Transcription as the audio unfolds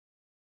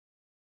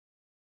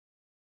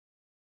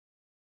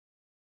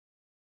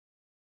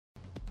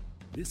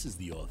This is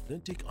the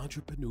Authentic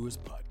Entrepreneurs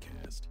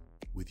Podcast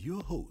with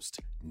your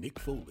host, Nick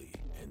Foley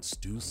and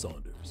Stu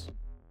Saunders.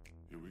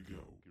 Here we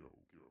go.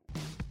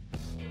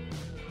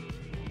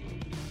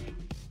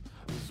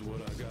 This is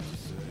what I got to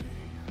say.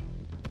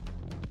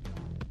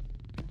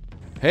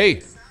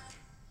 Hey,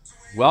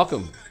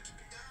 welcome.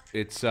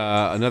 It's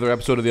another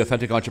episode of the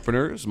Authentic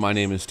Entrepreneurs. My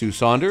name is Stu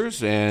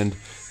Saunders, and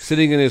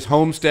sitting in his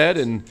homestead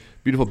in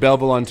beautiful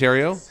Belleville,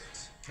 Ontario,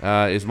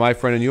 is my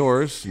friend and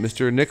yours,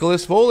 Mr.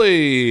 Nicholas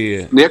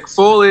Foley. Nick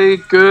Foley,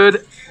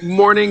 good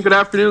morning, good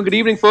afternoon, good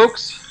evening,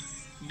 folks.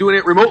 Doing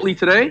it remotely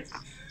today.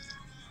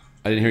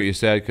 I didn't hear what you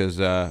said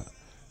because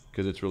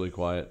it's really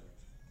quiet.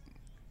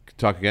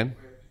 Talk again.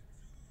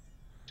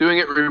 Doing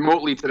it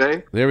remotely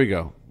today. There we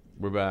go.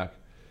 We're back.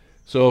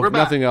 So We're if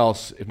back. nothing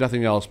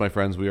else, my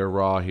friends, we are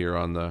raw here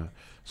on the.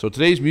 So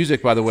today's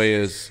music, by the way,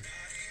 is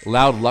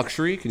Loud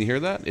Luxury. Can you hear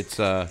that?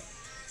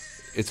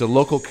 It's a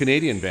local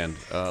Canadian band,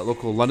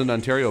 local London,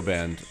 Ontario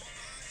band,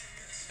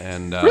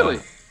 and Really?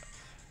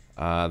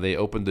 They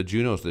opened the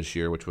Junos this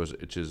year, which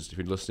is if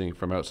you're listening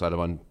from outside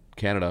of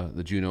Canada,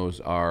 the Junos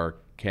are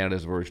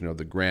Canada's version of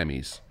the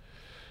Grammys,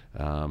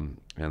 and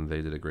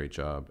they did a great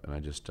job. And I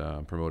just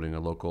promoting a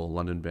local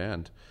London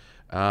band.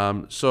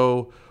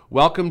 So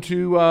welcome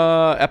to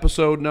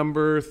episode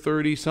number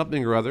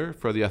 30-something or other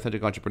for the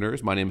Authentic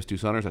Entrepreneurs. My name is Stu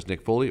Saunders. That's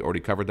Nick Foley.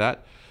 Already covered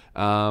that.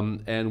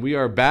 And we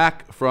are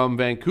back from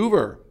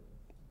Vancouver.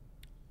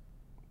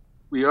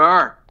 We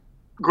are.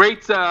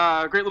 Great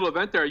little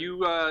event there. Are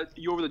you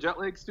over the jet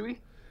lag, Stewie?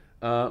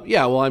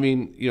 Yeah, well, I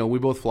mean, we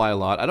both fly a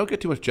lot. I don't get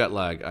too much jet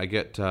lag. I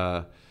get,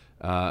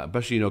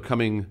 especially,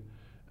 going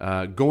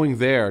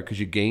there because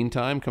you gain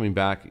time. Coming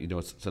back,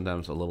 it's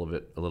sometimes a little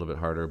bit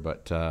harder.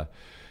 But yeah,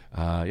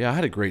 I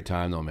had a great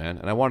time though, man.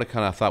 And I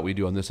thought we'd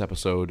do on this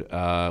episode,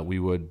 we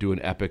would do an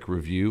epic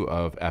review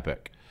of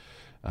Epic.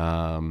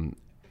 Yeah.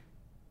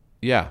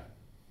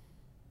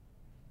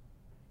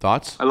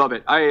 Thoughts? I love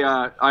it.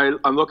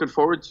 I'm looking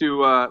forward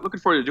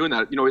to doing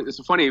that.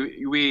 It's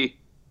funny. We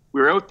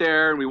were out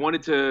there and we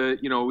wanted to.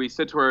 We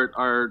said to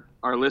our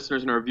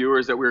listeners and our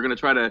viewers that we were going to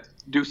try to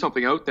do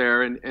something out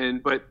there.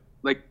 But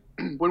like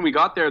when we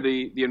got there,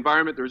 the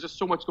environment, there was just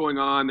so much going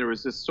on. There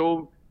was just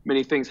so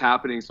many things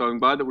happening. So I'm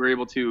glad that we were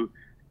able to,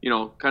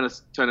 kind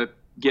of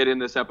get in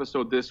this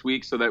episode this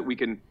week so that we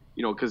can,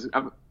 because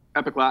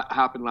Epic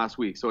happened last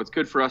week. So it's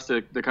good for us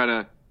to kind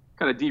of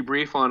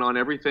debrief on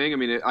everything. I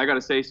mean, I got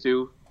to say,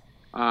 Stu,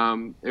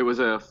 it was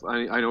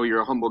I know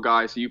you're a humble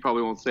guy, so you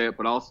probably won't say it,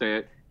 but I'll say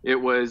it. It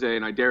was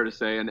and I dare to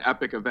say, an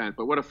epic event.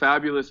 But what a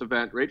fabulous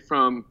event, right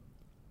from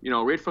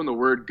the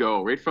word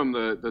go, right from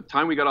the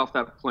time we got off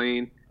that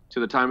plane to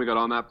the time we got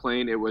on that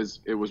plane, it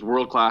was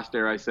world class,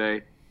 dare I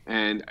say.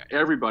 And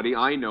everybody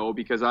I know,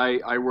 because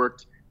I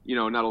worked,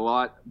 not a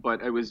lot,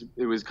 but it was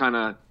kind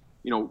of,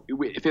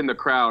 within the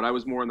crowd. I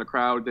was more in the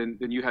crowd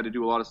than you had to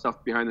do a lot of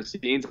stuff behind the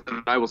scenes.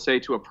 And I will say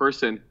to a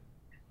person,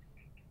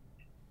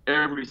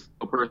 every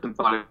single person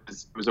thought it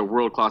was a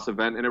world-class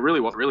event, and it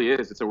really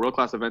is. It's a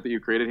world-class event that you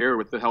created here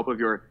with the help of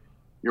your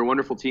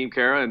wonderful team,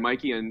 Kara and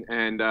Mikey,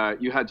 and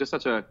you had just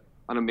such an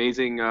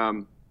amazing,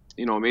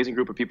 amazing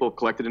group of people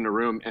collected in a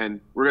room. And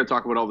we're going to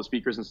talk about all the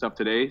speakers and stuff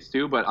today,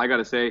 Stu. But I got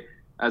to say,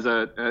 as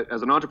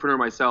an entrepreneur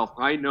myself,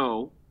 I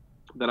know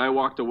that I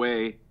walked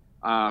away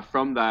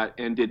from that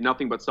and did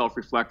nothing but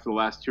self-reflect for the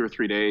last 2 or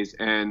 3 days,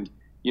 and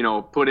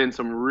put in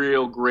some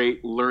real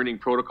great learning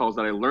protocols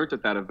that I learned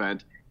at that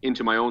event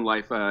into my own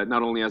life,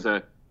 not only as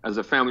a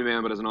family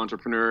man, but as an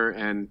entrepreneur.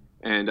 And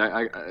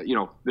I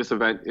this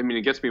event, I mean,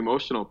 it gets me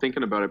emotional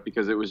thinking about it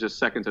because it was just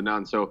second to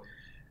none. So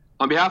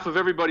on behalf of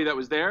everybody that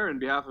was there and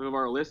behalf of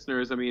our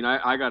listeners, I mean,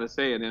 I got to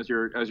say, and as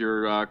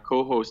your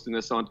co-host in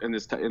this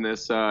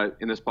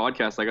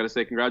podcast, I got to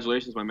say,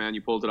 congratulations, my man.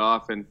 You pulled it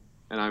off, and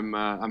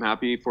I'm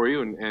happy for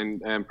you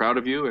and I'm proud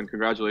of you, and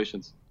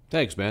congratulations.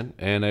 Thanks, man,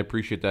 and I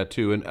appreciate that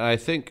too. And I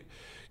think,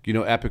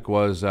 Epic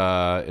was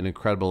an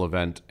incredible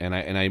event. And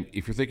I,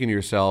 if you're thinking to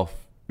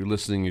yourself, you're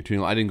listening, you're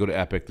tuning, I didn't go to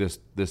Epic.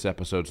 This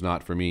episode's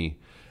not for me.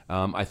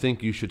 I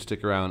think you should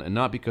stick around, and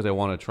not because I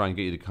want to try and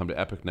get you to come to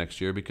Epic next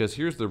year, because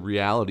here's the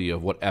reality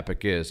of what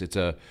Epic is. It's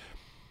an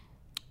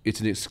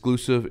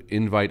exclusive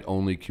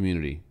invite-only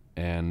community.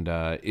 And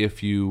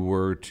if you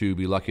were to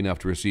be lucky enough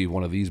to receive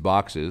one of these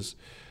boxes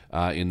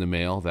in the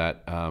mail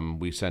that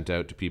we sent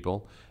out to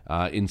people,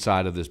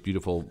 inside of this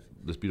beautiful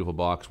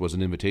box was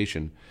an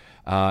invitation.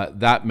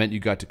 That meant you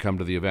got to come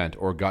to the event,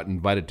 or got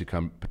invited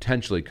to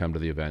potentially come to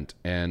the event.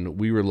 And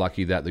we were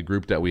lucky that the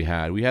group that we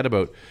had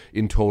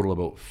in total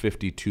about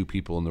 52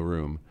 people in the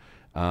room,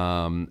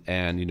 and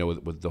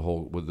with the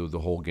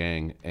whole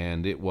gang.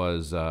 And it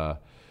was a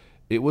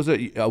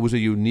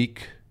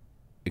unique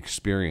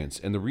experience.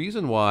 And the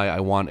reason why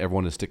I want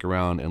everyone to stick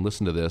around and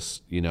listen to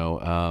this,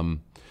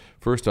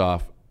 first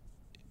off,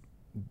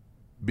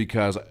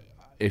 because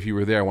if you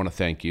were there, I want to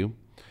thank you.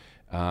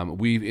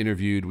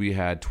 We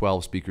had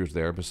 12 speakers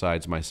there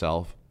besides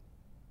myself,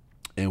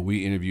 and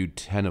we interviewed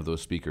 10 of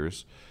those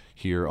speakers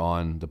here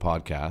on the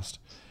podcast.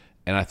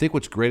 And I think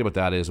what's great about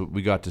that is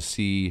we got to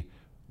see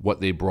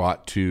what they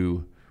brought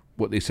to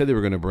what they said they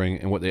were going to bring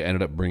and what they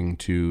ended up bringing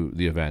to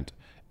the event,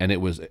 and it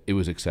was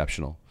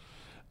exceptional.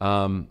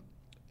 And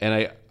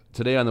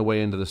today on the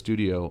way into the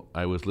studio,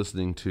 I was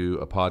listening to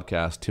a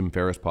podcast, Tim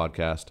Ferriss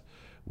podcast,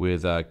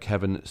 with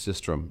Kevin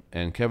Systrom,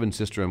 and Kevin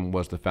Systrom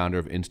was the founder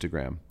of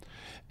Instagram,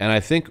 and I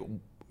think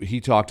he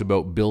talked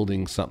about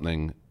building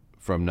something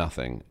from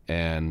nothing,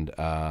 and they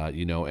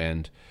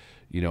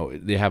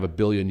have 1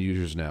 billion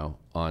users now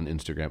on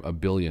Instagram, 1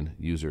 billion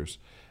users.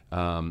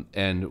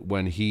 And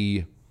when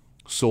he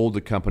sold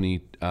the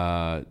company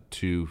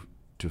to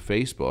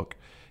Facebook,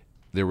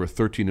 there were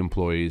 13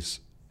 employees,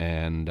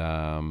 and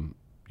a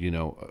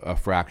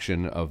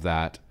fraction of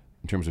that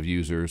in terms of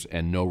users,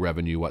 and no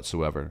revenue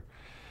whatsoever.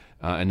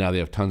 And now they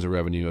have tons of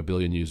revenue, 1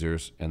 billion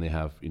users, and they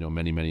have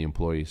many, many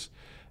employees.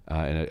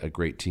 And a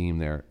great team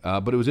there.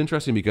 But it was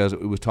interesting because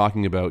it was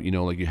talking about,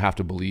 like you have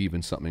to believe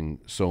in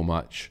something so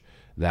much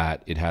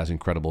that it has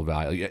incredible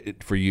value.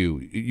 For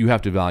you, you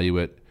have to value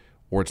it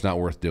or it's not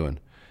worth doing.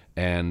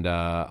 And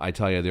I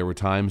tell you, there were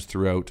times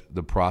throughout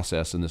the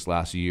process in this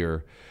last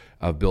year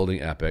of building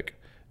Epic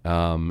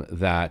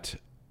that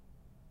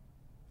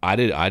I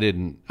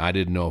didn't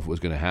know if it was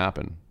going to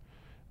happen.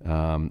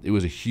 It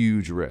was a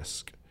huge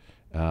risk,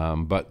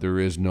 but there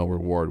is no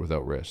reward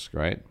without risk,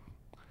 right?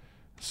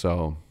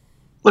 So...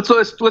 Let's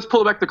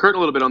pull back the curtain a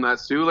little bit on that,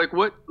 Stu.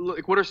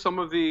 What are some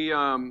of the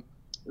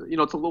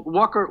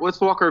let's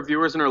walk our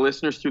viewers and our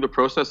listeners through the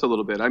process a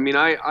little bit. I mean,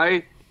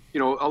 I a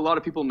lot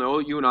of people know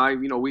you and I,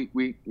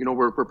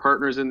 we're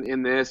partners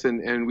in this,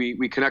 and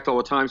we connect all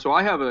the time. So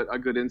I have a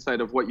good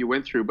insight of what you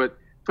went through. But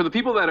for the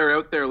people that are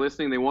out there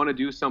listening, they want to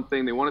do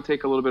something, they want to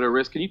take a little bit of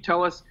risk. Can you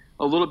tell us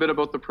a little bit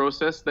about the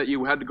process that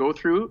you had to go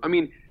through? I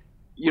mean,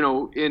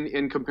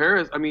 in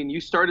comparison, I mean, you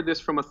started this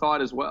from a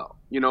thought as well.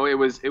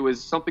 It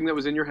was something that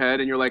was in your head,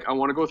 and you're like, I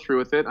want to go through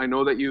with it. I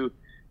know that you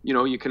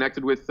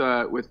connected with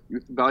a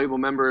valuable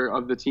member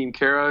of the team,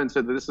 Kara, and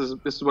said that this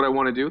is what I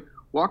want to do.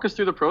 Walk us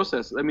through the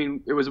process. I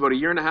mean, it was about 1.5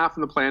 years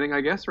in the planning,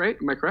 I guess, right?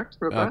 Am I correct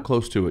about that?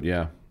 Close to it,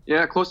 yeah.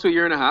 Yeah, close to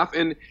 1.5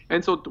 years,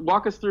 and so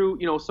walk us through,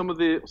 some of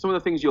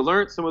the things you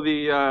learned, some of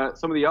the ups,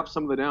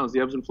 some of the downs,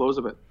 the ebbs and flows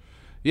of it.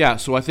 Yeah,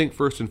 so I think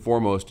first and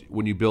foremost,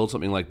 when you build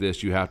something like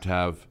this, you have to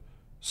have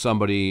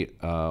somebody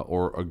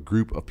or a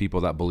group of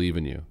people that believe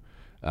in you,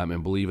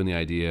 and believe in the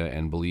idea,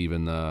 and believe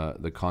in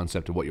the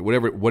concept of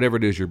whatever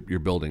it is you're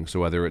building. So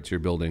whether it's you're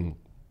building,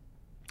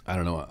 I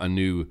don't know, a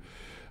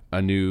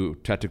new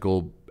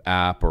technical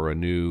app or a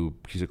new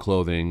piece of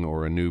clothing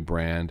or a new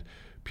brand,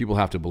 people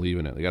have to believe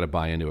in it. They got to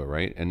buy into it,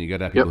 right? And you got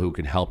to have people who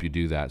can help you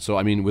do that. So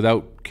I mean,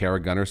 without Kara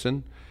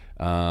Gunnarsson,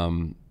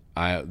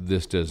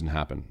 this doesn't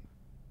happen.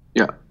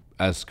 Yeah.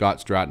 As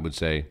Scott Stratton would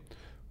say,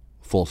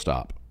 full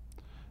stop.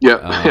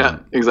 Yeah, yeah,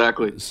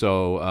 exactly.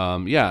 So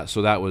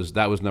so that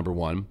was number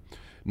one.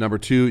 Number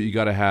two, you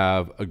got to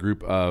have a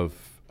group of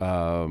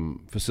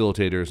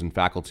facilitators and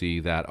faculty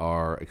that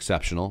are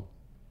exceptional.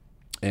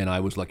 And I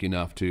was lucky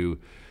enough to,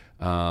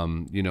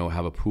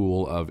 have a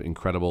pool of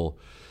incredible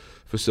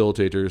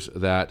facilitators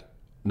that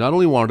not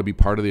only wanted to be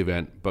part of the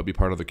event, but be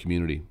part of the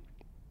community.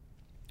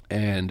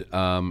 And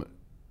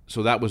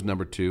so that was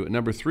number two. And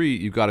number three,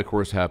 you've got to, of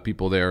course, have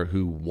people there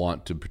who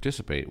want to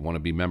participate, want to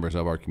be members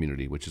of our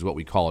community, which is what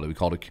we call it. We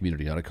call it a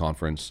community, not a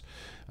conference,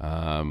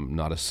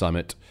 not a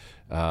summit,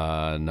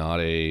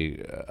 not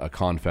a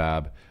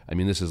confab. I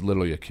mean, this is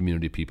literally a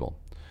community of people.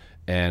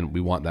 And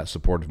we want that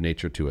supportive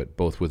nature to it,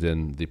 both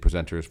within the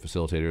presenters,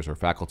 facilitators, or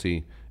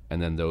faculty,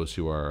 and then those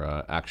who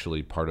are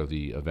actually part of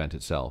the event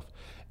itself.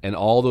 And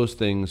all those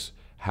things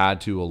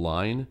had to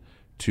align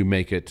to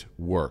make it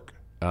work.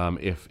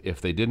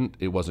 If they didn't,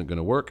 it wasn't going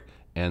to work,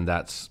 and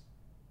that's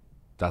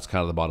kind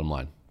of the bottom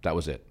line. That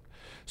was it.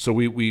 So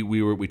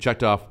we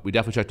checked off. We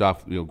definitely checked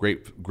off.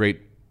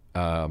 Great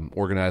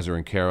organizer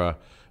in Kara,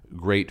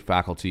 great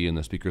faculty and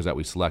the speakers that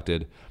we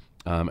selected,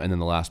 and then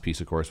the last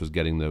piece, of course, was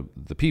getting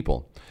the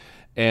people.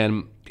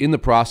 And in the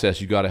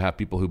process, you got to have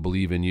people who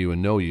believe in you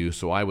and know you.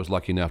 So I was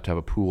lucky enough to have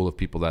a pool of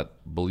people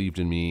that believed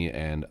in me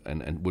and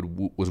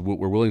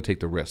were willing to take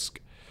the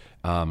risk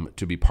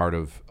to be part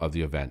of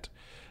the event.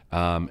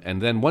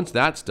 And then once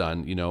that's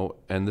done,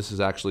 and this is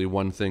actually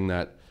one thing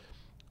that,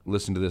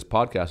 listened to this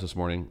podcast this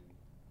morning,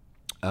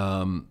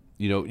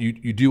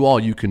 you do all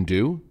you can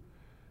do,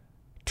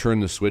 turn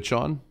the switch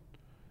on,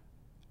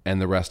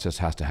 and the rest just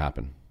has to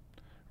happen,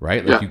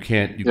 right? Like you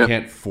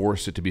can't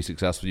force it to be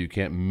successful. You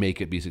can't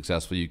make it be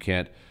successful. You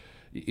can't,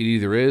 it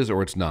either is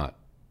or it's not.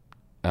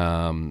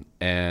 And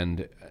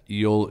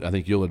I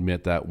think you'll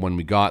admit that when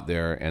we got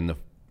there and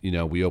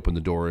we opened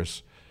the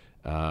doors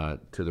to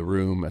the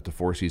room at the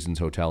Four Seasons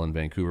Hotel in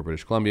Vancouver,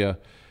 British Columbia,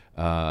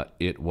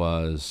 it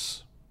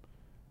was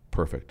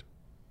perfect.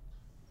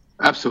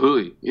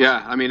 Absolutely.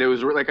 Yeah. I mean, it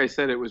was, like I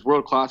said, it was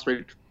world class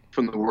right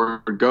from the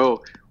word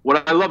go.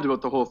 What I loved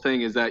about the whole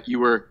thing is that you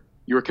were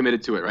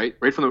committed to it,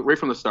 right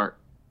from the start.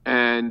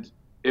 And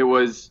it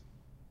was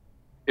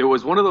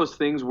one of those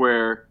things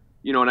where,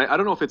 and I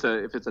don't know if it's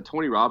a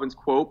Tony Robbins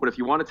quote, but if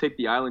you want to take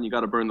the island, you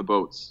got to burn the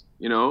boats,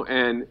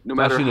 and no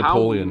matter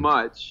how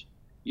much,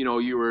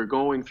 you were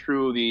going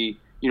through the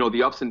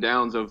ups and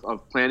downs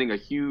of planning a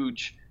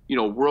huge,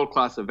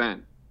 world-class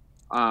event,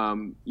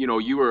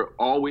 you were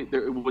always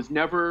there. It was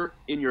never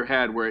in your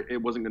head where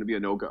it wasn't going to be a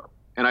no-go.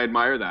 And I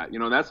admire that.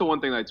 That's the one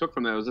thing that I took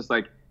from that. It was just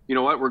like, you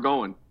know what, we're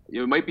going.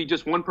 It might be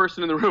just one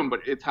person in the room,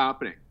 but it's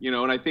happening.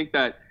 And I think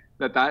that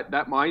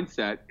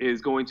mindset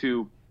is going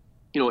to,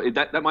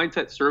 that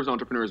mindset serves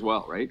entrepreneurs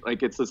well, right?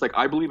 Like, it's just like,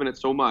 I believe in it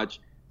so much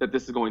that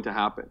this is going to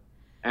happen.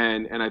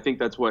 And I think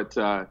that's what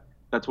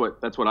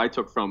I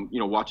took from,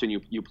 watching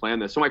you plan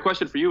this. So my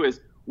question for you is,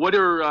 what's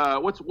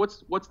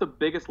the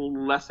biggest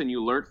lesson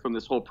you learned from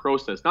this whole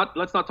process?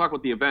 Let's not talk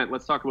about the event.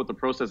 Let's talk about the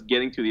process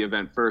getting to the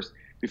event first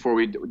before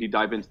we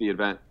dive into the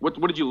event. What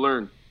did you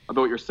learn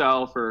about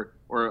yourself, or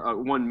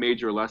one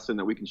major lesson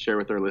that we can share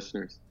with our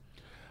listeners?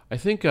 I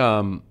think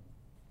Nick,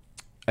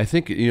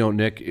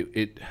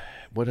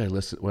 what I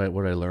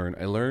learned.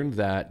 I learned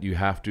that you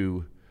have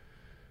to,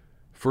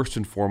 first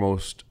and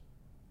foremost,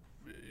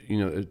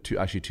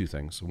 two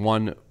things.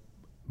 One,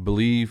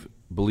 believe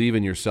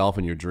in yourself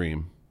and your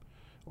dream,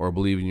 or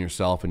believe in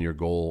yourself and your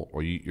goal,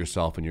 or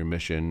yourself and your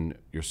mission,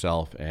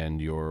 yourself and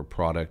your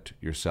product,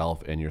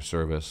 yourself and your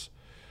service.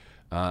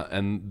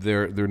 And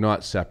they're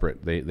not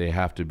separate. They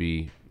have to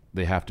be.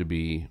 They're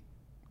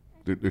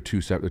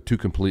two separate. They're two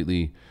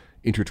completely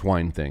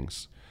intertwined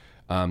things.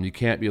 You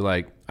can't be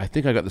like, I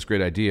think I got this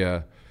great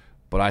idea,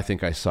 but I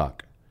think I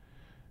suck,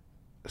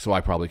 so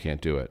I probably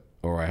can't do it.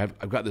 Or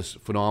I've got this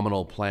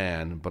phenomenal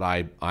plan, but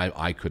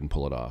I couldn't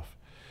pull it off.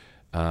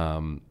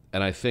 And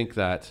I think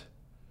that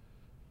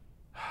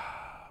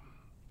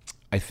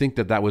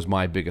that was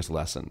my biggest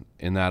lesson,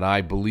 in that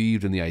I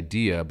believed in the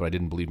idea, but I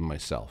didn't believe in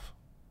myself.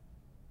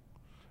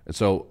 And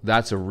so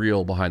that's a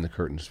real behind the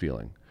curtains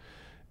feeling.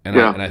 And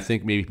I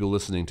think maybe people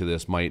listening to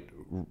this might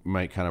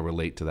kind of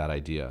relate to that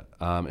idea.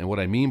 And what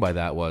I mean by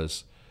that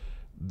was,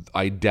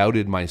 I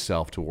doubted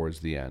myself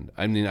towards the end.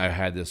 I mean, I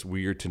had this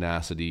weird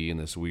tenacity and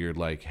this weird,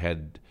 like,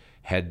 head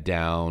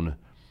down,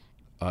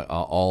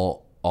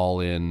 all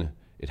in.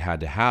 It had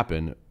to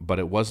happen, but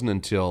it wasn't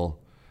until,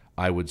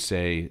 I would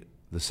say,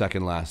 the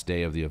second last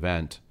day of the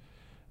event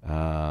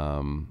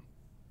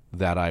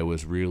that I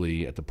was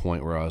really at the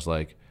point where I was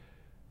like,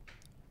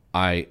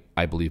 I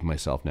believe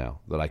myself now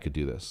that I could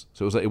do this.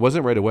 So it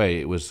wasn't right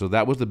away. So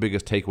that was the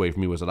biggest takeaway for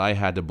me, was that I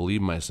had to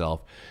believe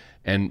myself,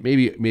 and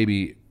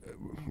maybe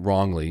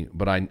wrongly,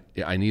 but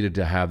I needed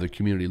to have the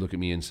community look at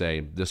me and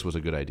say, this was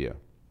a good idea.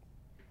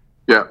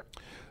 Yeah.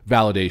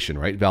 Validation,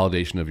 right?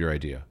 Validation of your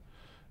idea.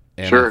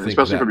 And sure,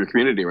 especially from your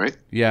community, right?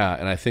 Yeah,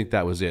 and I think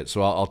that was it.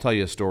 So I'll tell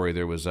you a story.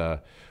 There was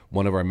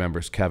one of our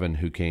members, Kevin,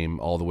 who came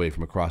all the way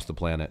from across the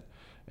planet.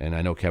 And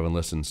I know Kevin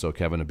listens, so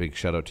Kevin, a big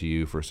shout out to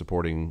you for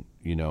supporting,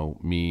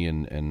 me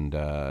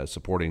and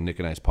supporting Nick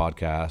and I's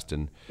podcast,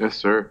 and yes,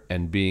 sir,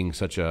 and being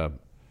such a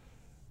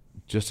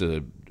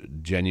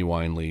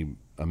genuinely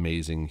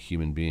amazing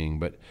human being.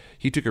 But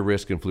he took a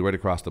risk and flew right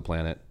across the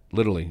planet,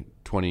 literally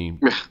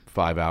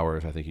 25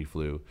 hours, I think he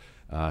flew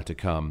to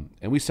come.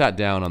 And we sat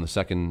down on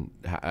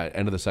the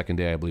end of the second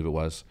day, I believe it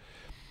was.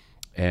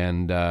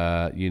 And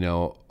I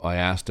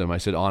asked him. I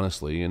said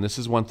honestly, and this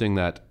is one thing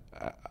that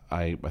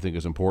I think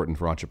is important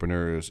for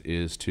entrepreneurs,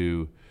 is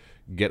to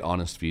get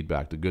honest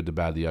feedback, the good, the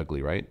bad, the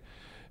ugly, right?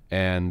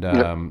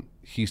 And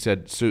he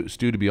said, Stu,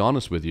 to be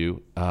honest with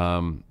you,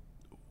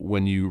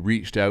 when you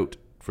reached out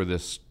for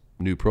this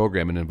new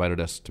program and invited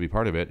us to be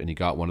part of it, and you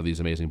got one of these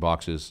amazing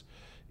boxes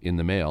in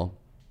the mail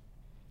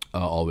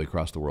all the way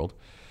across the world,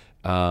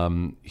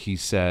 he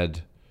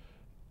said,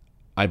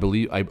 I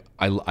believe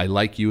I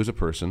like you as a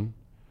person,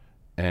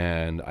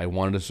 and I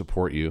wanted to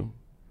support you,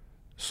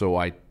 so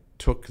I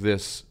took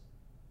this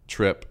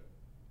trip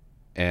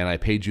and I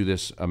paid you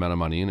this amount of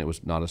money, and it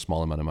was not a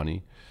small amount of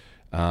money,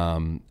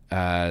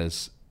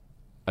 as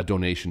a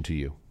donation to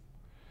you.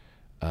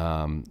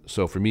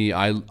 So for me,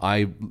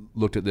 I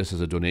looked at this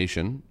as a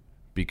donation,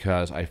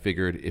 because I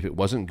figured if it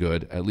wasn't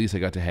good, at least I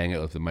got to hang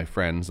out with my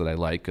friends that I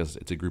like, because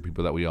it's a group of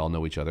people that we all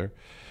know each other,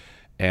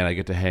 and I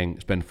get to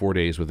spend 4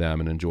 days with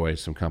them and enjoy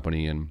some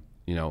company, and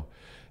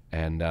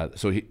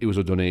so it was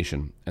a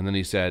donation. And then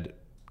he said,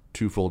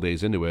 2 full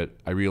days into it,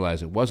 I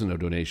realized it wasn't a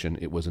donation,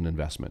 it was an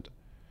investment.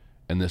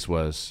 And this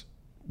was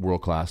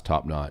world-class,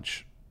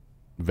 top-notch,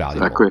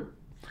 valuable. Exactly.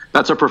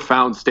 That's a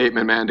profound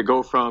statement, man, to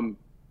go from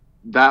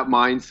that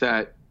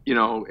mindset,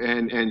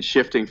 and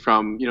shifting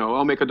from,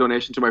 I'll make a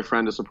donation to my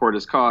friend to support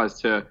his cause,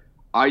 to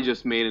I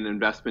just made an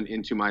investment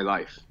into my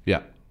life.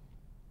 Yeah.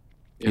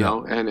 You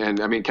know, and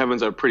I mean,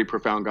 Kevin's a pretty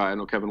profound guy. I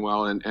know Kevin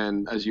well,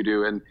 and as you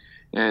do.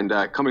 And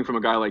coming from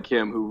a guy like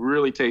him, who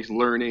really takes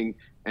learning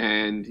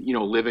and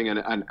living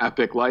an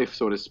epic life,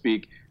 so to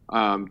speak,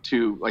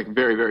 to like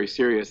very, very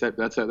serious.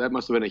 That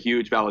must have been a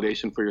huge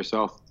validation for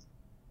yourself.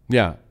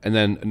 Yeah, and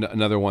then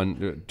another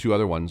one, 2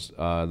 other ones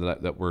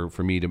that were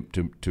for me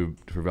to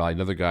provide.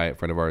 Another guy, a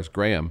friend of ours,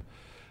 Graham,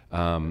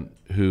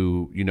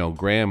 who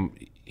Graham,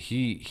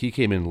 he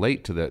came in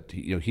late to that.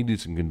 He needed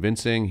some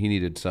convincing. He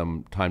needed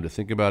some time to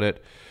think about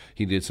it.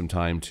 He needed some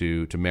time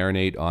to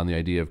marinate on the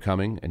idea of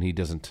coming, and he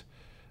doesn't.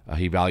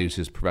 He values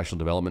his professional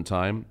development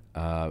time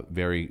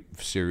very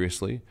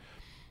seriously,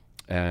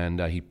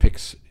 and he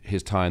picks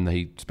his time that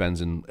he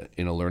spends in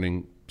a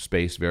learning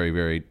space, very,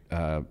 very,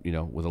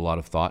 with a lot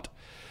of thought.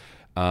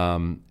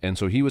 And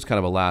so he was kind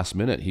of a last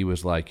minute. He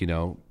was like,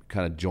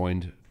 kind of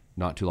joined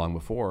not too long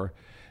before.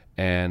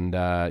 And,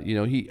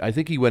 I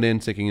think he went in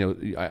thinking,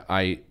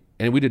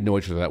 and we didn't know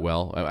each other that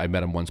well. I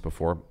met him once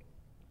before,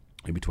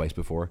 maybe twice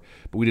before,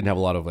 but we didn't have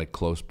a lot of like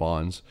close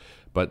bonds.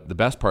 But the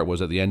best part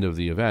was at the end of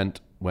the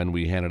event, when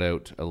we handed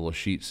out a little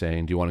sheet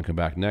saying, do you want to come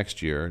back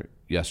next year?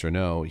 Yes or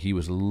no? He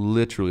was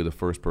literally the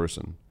first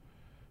person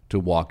to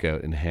walk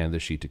out and hand the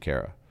sheet to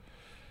Kara.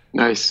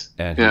 Nice.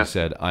 And he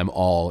said, I'm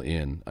all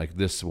in. Like,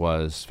 this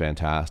was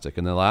fantastic.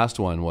 And the last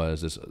one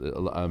was this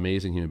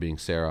amazing human being,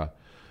 Sarah.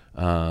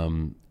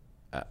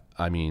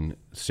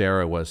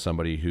 Sarah was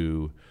somebody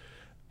who,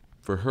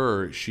 for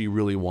her, she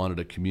really wanted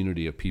a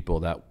community of people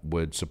that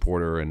would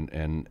support her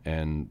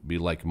and be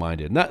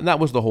like-minded. And that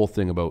was the whole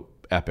thing about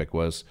Epic,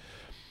 was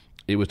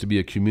it was to be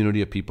a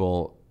community of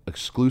people,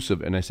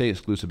 exclusive. And I say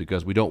exclusive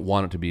because we don't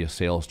want it to be a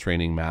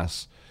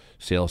mass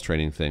sales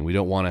training thing. We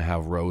don't want to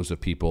have rows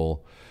of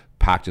people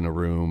packed in a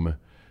room,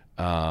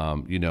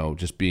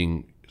 just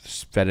being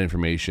fed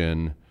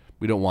information.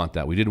 We don't want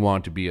that. We didn't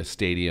want it to be a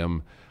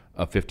stadium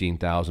of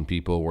 15,000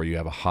 people where you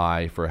have a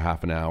high for a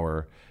half an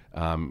hour,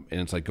 and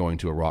it's like going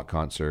to a rock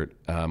concert.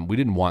 We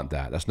didn't want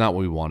that. That's not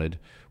what we wanted.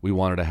 We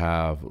wanted to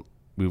have,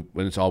 and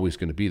it's always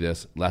going to be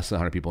this, less than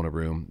 100 people in a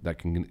room that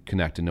can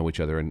connect and know each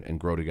other and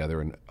grow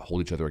together and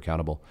hold each other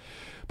accountable.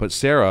 But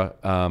Sarah,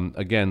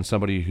 again,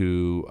 somebody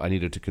who I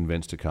needed to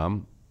convince to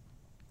come,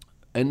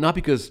 and not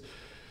because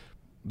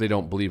they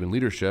don't believe in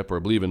leadership or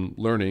believe in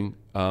learning,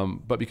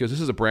 but because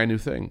this is a brand new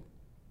thing.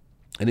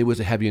 And it was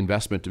a heavy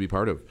investment to be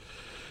part of.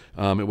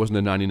 It wasn't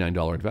a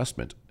 $99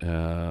 investment.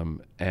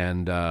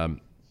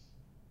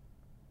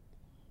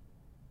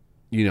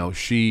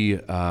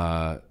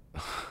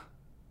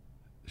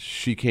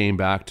 She came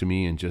back to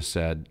me and just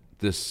said,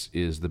 this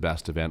is the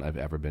best event I've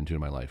ever been to in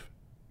my life.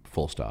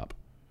 Full stop.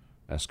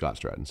 As Scott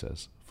Stratton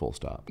says, full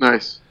stop.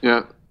 Nice.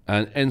 Yeah.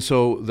 And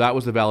so that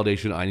was the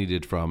validation I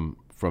needed from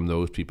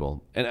those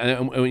people. And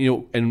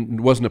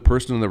it wasn't a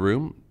person in the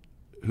room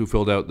who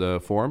filled out the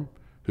form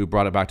who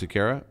brought it back to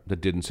Kara that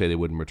didn't say they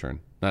wouldn't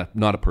return.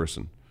 Not a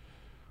person.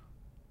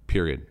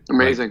 Period.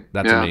 Amazing. Right?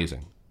 That's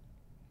amazing.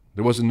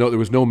 There was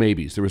no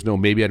maybes. There was no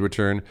maybe I'd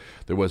return.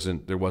 There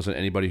wasn't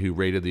anybody who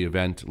rated the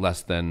event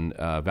less than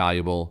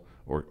valuable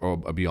or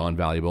beyond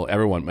valuable.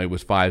 Everyone, it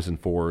was 5s and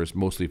 4s,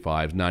 mostly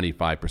 5s,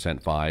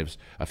 95% 5s,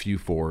 a few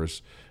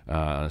 4s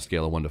on a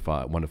scale of 1 to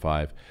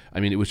 5. I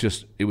mean,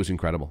 it was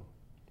incredible.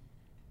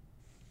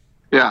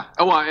 Yeah.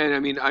 Oh,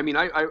 and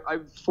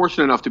I'm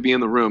fortunate enough to be in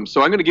the room,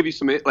 so I'm going to give you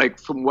some, like,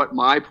 from what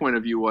my point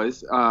of view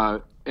was,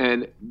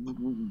 and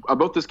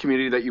about this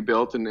community that you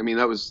built. And I mean,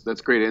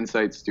 that's great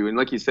insights, Stu. And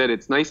like you said,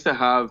 it's nice to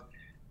have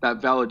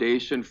that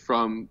validation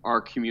from our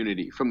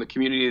community, from the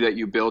community that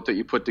you built, that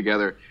you put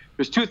together.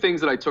 There's two things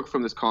that I took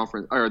from this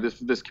conference, or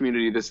this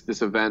community,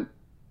 this event.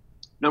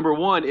 Number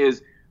one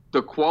is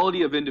the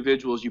quality of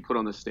individuals you put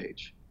on the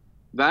stage.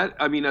 That,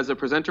 I mean, as a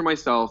presenter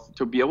myself,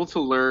 to be able to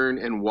learn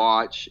and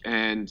watch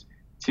and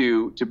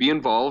to be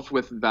involved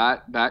with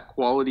that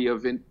quality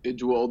of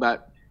individual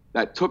that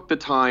took the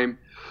time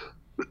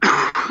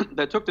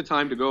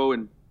to go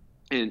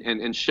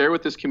and share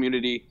with this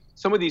community.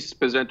 Some of these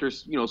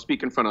presenters,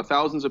 speak in front of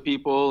thousands of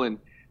people, and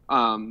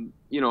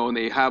and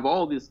they have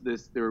all this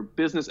they're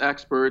business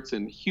experts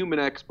and human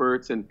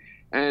experts, and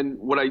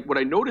what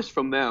I noticed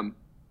from them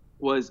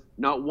was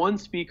not one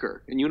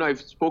speaker, and you and I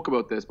spoke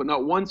about this, but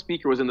not one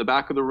speaker was in the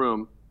back of the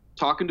room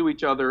talking to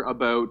each other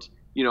about,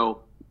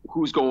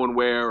 who's going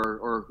where,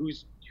 or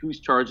who's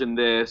charging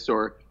this,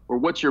 or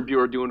what's your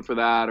bureau doing for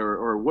that,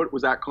 or what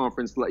was that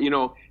conference like.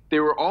 They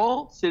were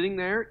all sitting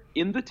there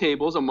in the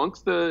tables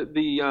amongst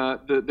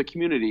the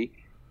community,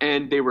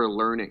 and they were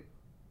learning.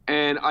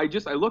 And I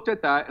looked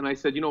at that and I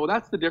said,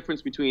 that's the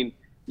difference between,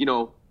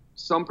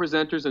 some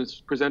presenters and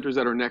presenters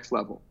that are next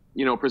level.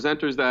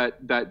 Presenters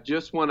that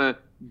just want to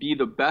be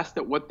the best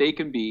at what they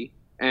can be,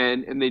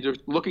 and they just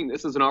looking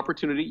this as an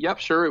opportunity. Yep,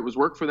 sure, it was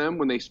work for them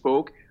when they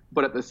spoke,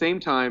 but at the same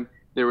time,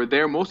 they were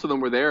there. Most of them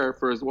were there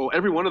for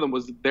every one of them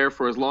was there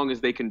for as long as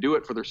they can do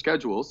it for their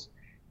schedules.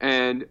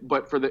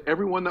 But for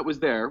everyone that was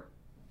there,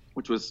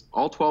 which was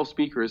all 12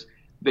 speakers,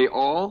 they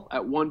all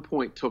at one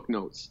point took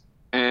notes,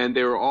 and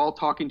they were all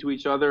talking to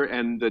each other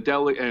and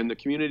the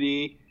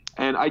community.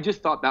 And I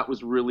just thought that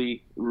was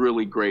really,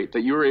 really great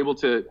that you were able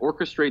to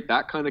orchestrate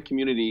that kind of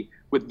community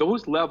with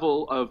those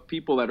level of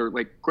people that are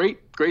like great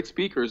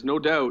speakers, no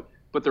doubt,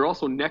 but they're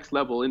also next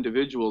level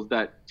individuals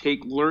that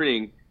take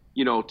learning,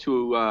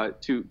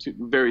 to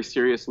very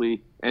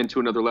seriously and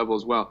to another level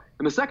as well.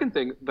 And the second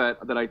thing that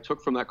I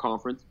took from that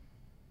conference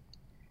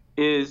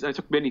is, I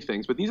took many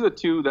things, but these are the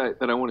two that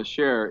I want to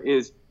share,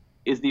 is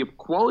the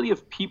quality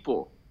of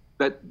people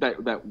that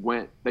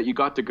you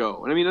got to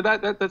go. And I mean,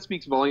 that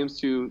speaks volumes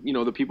to,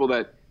 the people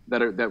that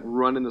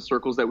run in the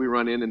circles that we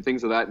run in and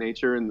things of that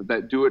nature, and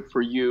that do it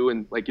for you.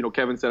 And like,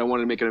 Kevin said, I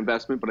wanted to make an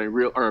investment,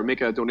 or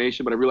make a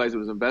donation, but I realized it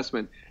was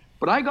investment.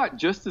 But I got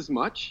just as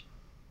much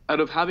out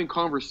of having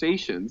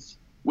conversations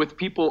with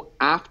people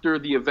after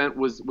the event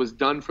was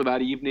done for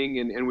that evening,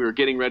 and we were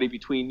getting ready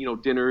between, you know,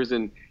 dinners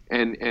and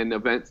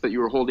events that you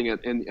were holding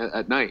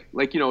at night.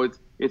 Like, you know,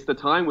 it's the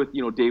time with,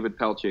 you know, David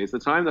Pelche. It's the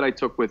time that I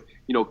took with,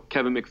 you know,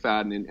 Kevin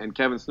McFadden and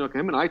Kevin Snook.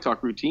 Him and I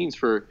talk routines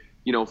for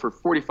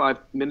 45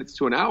 minutes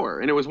to an hour.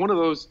 And it was one of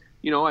those,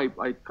 you know, I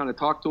kind of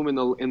talked to him in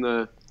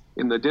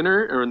the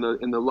dinner or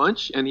in the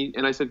lunch,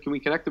 and I said, can we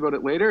connect about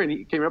it later? And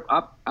he came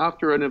up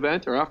after an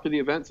event or after the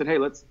event and said, hey,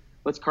 let's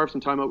carve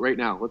some time out right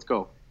now. Let's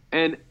go.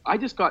 And I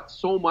just got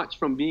so much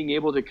from being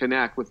able to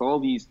connect with all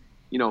these,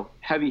 you know,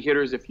 heavy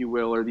hitters, if you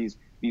will, or these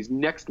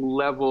next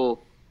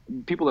level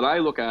people that I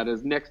look at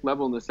as next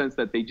level in the sense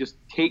that they just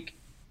take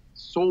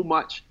so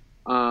much,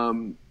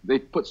 they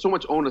put so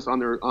much onus on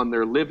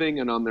their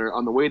living and on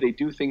the way they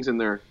do things in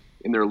their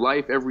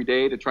life every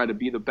day to try to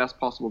be the best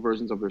possible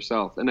versions of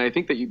themselves. And I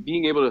think that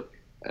being able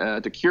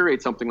to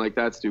curate something like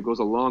that, Stu, goes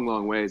a long,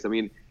 long ways. I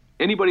mean,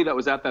 anybody that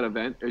was at that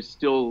event is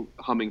still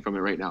humming from it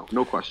right now,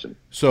 no question.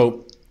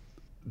 So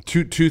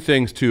two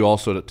things too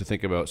also to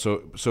think about.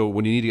 So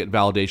when you need to get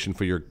validation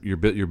for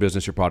your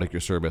business, your product, your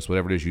service,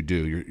 whatever it is you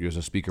do, you're as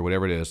a speaker,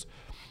 whatever it is.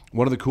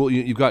 One of the cool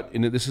you've got,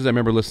 and this is, I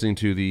remember listening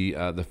to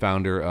the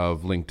founder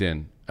of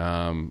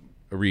LinkedIn,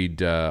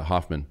 Reid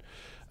Hoffman,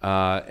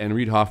 and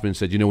Reid Hoffman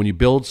said, you know, when you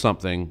build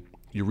something,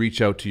 you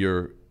reach out to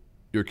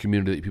your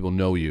community that people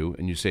know you,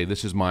 and you say,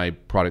 this is my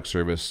product,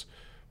 service,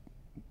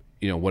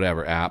 you know,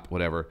 whatever app,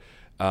 whatever,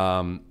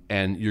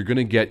 and you're going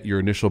to get your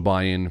initial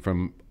buy-in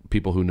from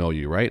people who know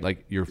you, right?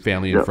 Like your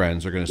family and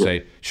friends are going to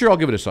say, sure, I'll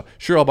give it a shot.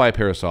 Sure, I'll buy a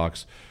pair of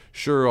socks.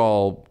 Sure,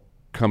 I'll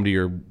come to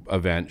your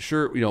event.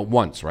 Sure, you know,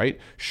 once, right?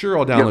 Sure,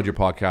 I'll download your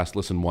podcast,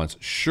 listen once.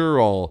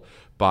 Sure, I'll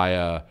buy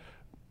a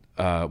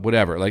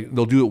whatever. Like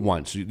they'll do it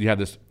once. You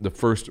have the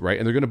first, right?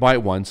 And they're going to buy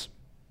it once.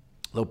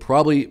 They'll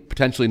probably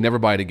potentially never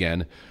buy it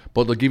again,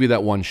 but they'll give you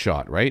that one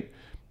shot, right?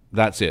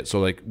 That's it. So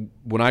like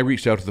when I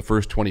reached out to the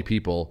first 20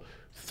 people,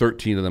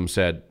 13 of them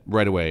said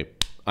right away,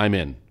 I'm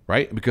in.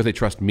 Right? Because they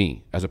trust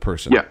me as a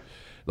person. Yeah.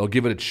 They'll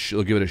give it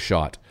a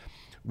shot.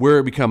 Where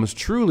it becomes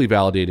truly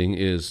validating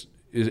is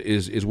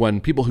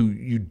when people who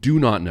you do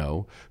not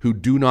know, who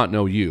do not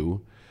know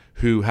you,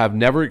 who have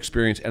never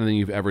experienced anything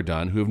you've ever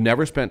done, who have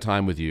never spent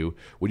time with you,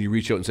 when you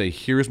reach out and say,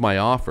 here's my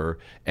offer,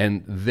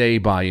 and they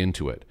buy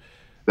into it.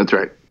 That's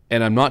right.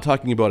 And I'm not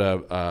talking about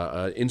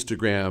a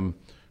Instagram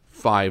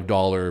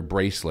 $5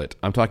 bracelet.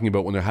 I'm talking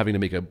about when they're having to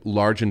make a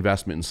large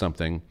investment in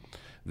something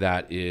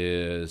that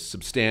is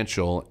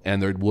substantial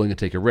and they're willing to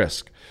take a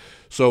risk.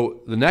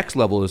 So the next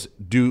level is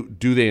do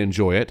they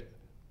enjoy it?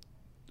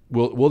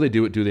 Will they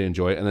do it? Do they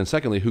enjoy it? And then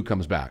secondly, who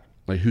comes back?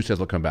 Like who says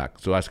they'll come back?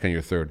 So that's kind of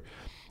your third.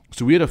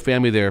 So we had a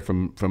family there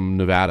from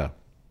Nevada.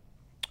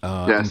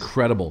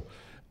 Incredible.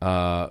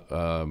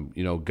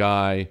 You know,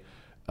 guy,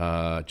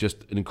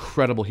 just an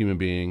incredible human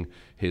being.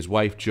 His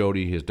wife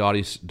Jody, his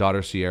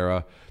daughter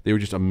Sierra, they were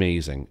just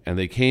amazing. And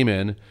they came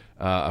in.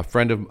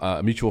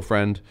 A mutual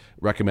friend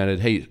recommended,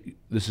 hey,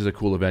 this is a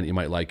cool event, you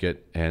might like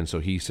it. And so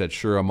he said,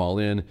 sure, I'm all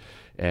in.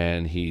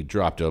 And he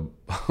dropped a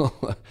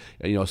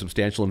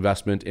substantial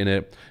investment in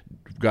it,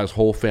 got his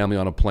whole family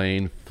on a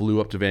plane, flew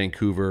up to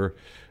Vancouver,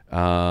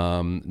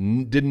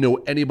 didn't know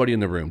anybody in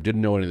the room,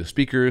 didn't know any of the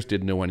speakers,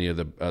 didn't know any of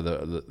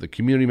the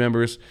community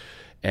members.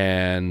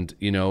 And,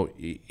 you know,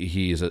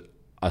 he is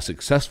a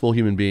successful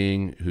human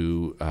being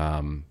who,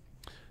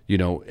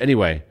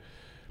 anyway.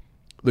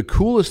 The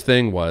coolest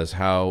thing was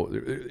how,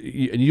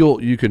 and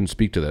you can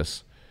speak to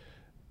this,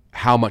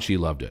 how much he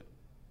loved it.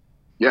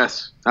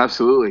 Yes,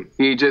 absolutely.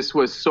 He just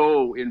was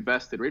so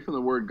invested right from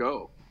the word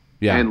go,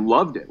 and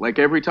loved it. Like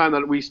every time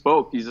that we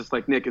spoke, he's just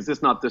like, Nick, is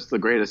this not just the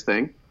greatest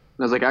thing? And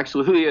I was like,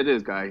 actually, it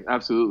is, guy.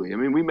 Absolutely. I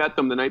mean, we met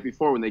them the night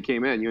before when they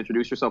came in. You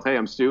introduced yourself. Hey,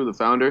 I'm Stu, the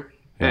founder,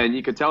 and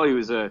you could tell he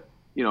was a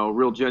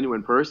real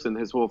genuine person,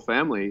 his whole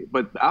family.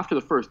 But after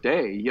the first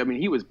day, I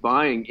mean, he was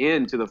buying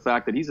into the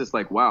fact that he's just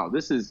like, wow,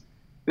 this is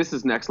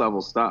next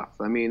level stuff.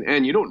 I mean,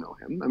 and you don't know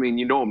him. I mean,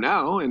 you know him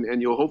now,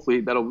 and you'll hopefully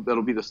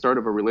that'll be the start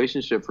of a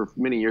relationship for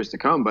many years to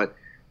come. But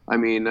I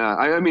mean,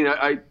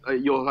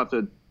 you'll have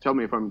to tell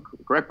me if I'm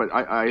correct, but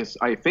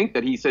I think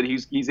that he said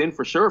he's in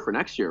for sure for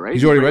next year, right?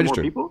 He's already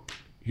registered.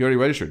 He already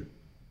registered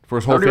for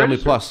his whole family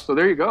plus. So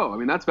there you go. I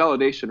mean, that's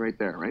validation right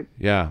there, right?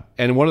 Yeah,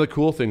 and one of the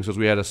cool things was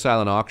we had a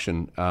silent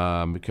auction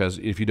because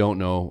if you don't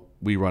know,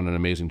 we run an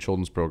amazing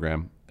children's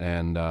program.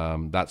 And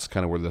that's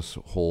kind of where this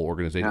whole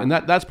organization, and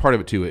that's part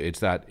of it too. It's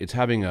that it's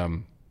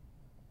having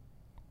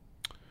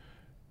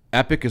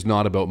Epic is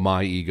not about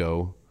my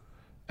ego.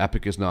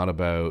 Epic is not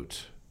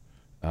about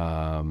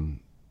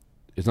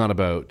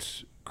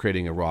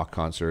creating a rock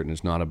concert, and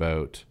it's not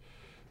about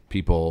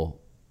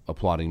people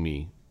applauding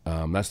me.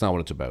 That's not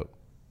what it's about.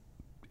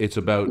 It's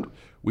about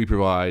we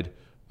provide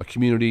a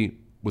community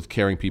with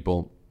caring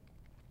people,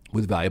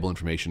 with valuable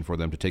information for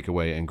them to take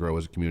away and grow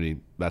as a community.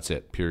 That's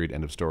it, period,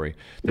 end of story.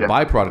 The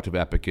byproduct of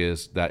Epic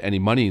is that any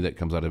money that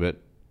comes out of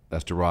it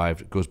that's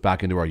derived goes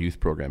back into our youth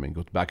programming,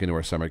 goes back into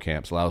our summer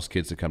camps, allows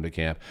kids to come to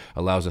camp,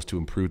 allows us to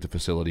improve the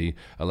facility,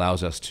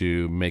 allows us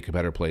to make a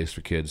better place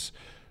for kids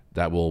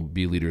that will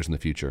be leaders in the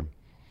future.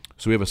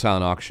 So we have a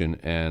silent auction,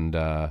 and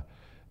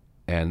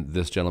and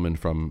this gentleman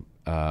from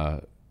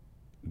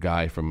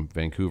Guy from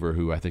Vancouver,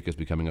 who I think is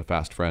becoming a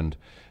fast friend,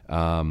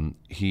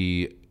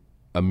 he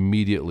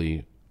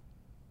immediately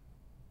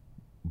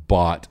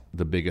bought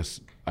the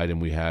biggest item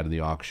we had in the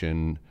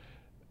auction,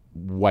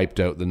 wiped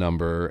out the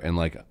number, and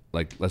like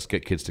let's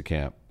get kids to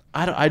camp.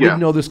 I didn't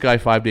know this guy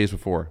 5 days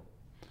before.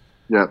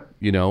 Yeah.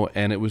 You know,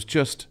 and it was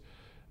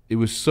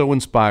so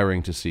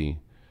inspiring to see.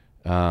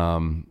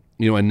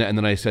 You know, and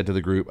then I said to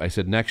the group, I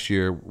said, next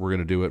year we're going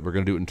to do it. We're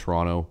going to do it in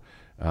Toronto,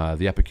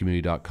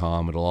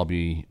 theepiccommunity.com. It'll all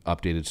be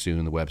updated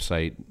soon, the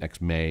website,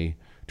 next May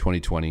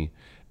 2020.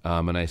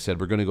 And I said,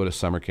 we're going to go to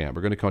summer camp.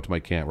 We're going to come up to my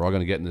camp. We're all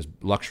going to get in this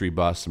luxury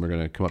bus, and we're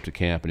going to come up to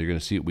camp, and you're going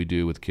to see what we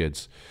do with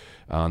kids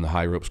on the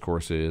high ropes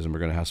courses, and we're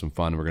going to have some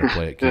fun, and we're going to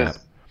play at camp.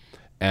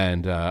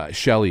 And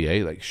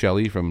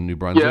Shelly from New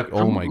Brunswick,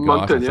 oh my gosh,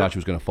 Moncton, I thought she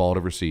was going to fall out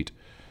of her seat.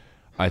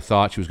 I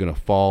thought she was going to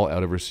fall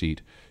out of her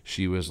seat.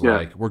 She was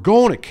like, we're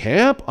going to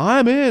camp?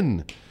 I'm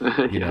in.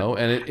 You know,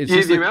 and it's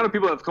just the amount of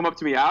people that have come up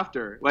to me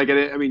after, like,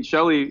 I mean,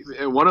 Shelly,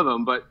 one of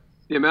them, but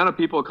the amount of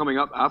people coming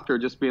up after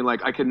just being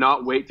like, I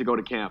cannot wait to go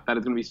to camp. That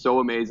is going to be so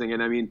amazing.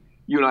 And I mean,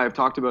 you and I have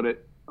talked about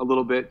it a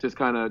little bit, just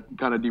kind of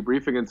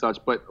debriefing and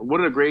such. But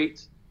what a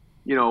great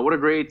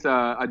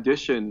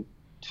addition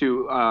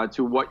to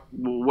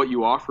what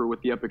you offer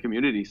with the Epic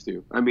community,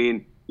 Stu. I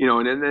mean, you know,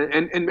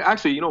 and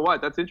actually, you know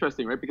what? That's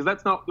interesting, right? Because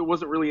it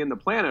wasn't really in the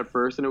plan at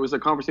first, and it was a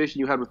conversation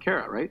you had with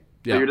Kara, right?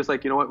 Yeah. So you're just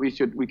like, you know what? We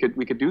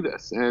could do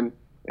this, and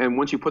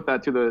once you put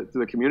that to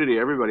the community,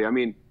 everybody. I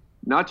mean,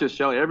 not just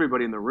Shelly,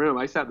 everybody in the room.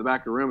 I sat in the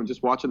back of the room and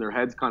just watching their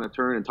heads kind of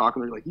turn and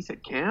talking. They're like, he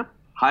said camp,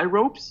 high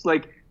ropes.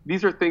 Like,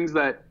 these are things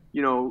that,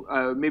 you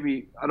know,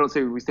 maybe I don't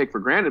say we take for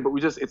granted, but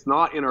it's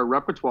not in our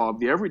repertoire of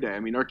the everyday. I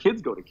mean, our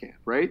kids go to camp,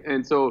 right?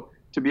 And so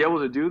to be able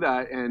to do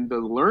that, and the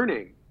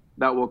learning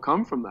that will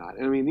come from that.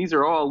 I mean, these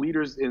are all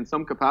leaders in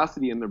some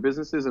capacity in their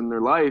businesses and their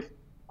life.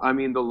 I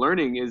mean, the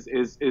learning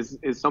is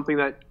something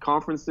that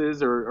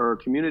conferences or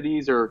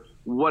communities or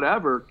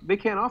whatever, they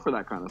can't offer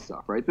that kind of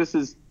stuff, right? This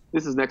is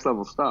next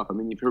level stuff. I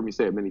mean, you've heard me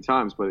say it many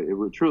times, but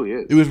it truly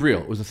is. It was real.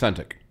 It was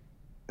authentic.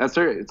 That's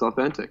right. It's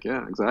authentic.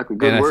 Yeah, exactly.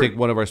 Good and word. I think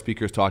one of our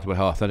speakers talked about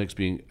how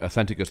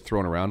authentic is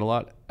thrown around a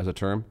lot as a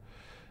term.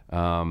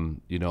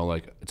 You know,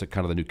 like, it's a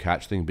kind of the new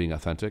catch thing, being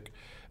authentic.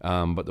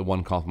 But the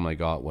one compliment I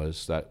got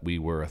was that we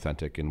were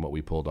authentic in what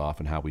we pulled off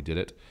and how we did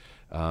it.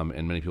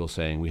 And many people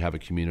saying we have a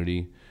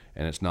community,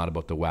 and it's not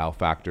about the wow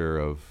factor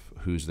of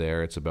who's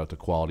there. It's about the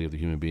quality of the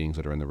human beings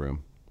that are in the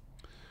room.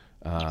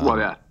 Well,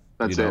 yeah,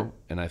 that's it.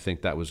 And I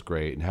think that was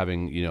great. And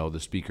having, you know, the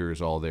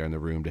speakers all there in the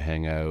room to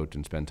hang out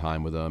and spend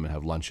time with them and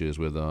have lunches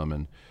with them,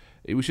 and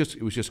it was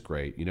just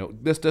great. You know,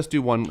 let's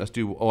do one. I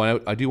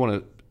do want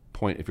to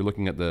point, if you're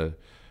looking at the,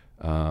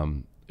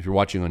 if you're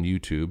watching on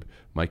YouTube,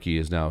 Mikey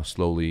is now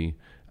slowly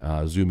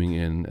zooming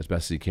in as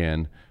best as he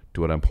can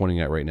to what I'm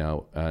pointing at right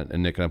now.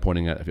 And Nick, I'm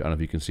pointing at, I don't know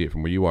if you can see it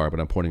from where you are, but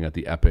I'm pointing at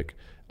the Epic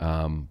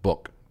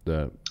book,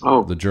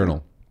 the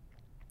journal.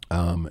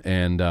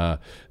 And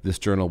this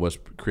journal was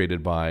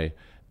created by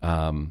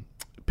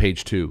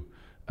Page Two,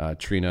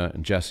 Trina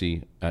and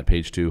Jesse at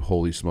Page Two.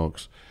 Holy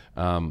smokes!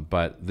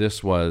 But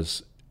this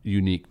was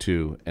unique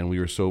too, and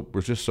we're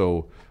just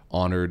so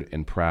honored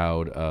and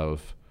proud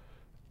of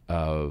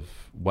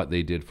what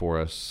they did for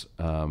us.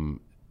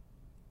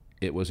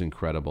 It was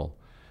incredible.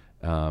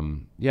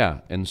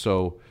 And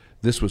so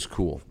this was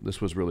cool. This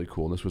was really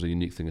cool. This was a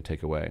unique thing to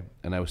take away.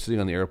 And I was sitting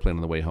on the airplane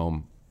on the way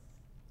home,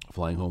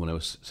 flying home, and I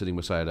was sitting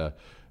beside a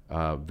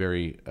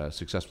very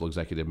successful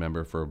executive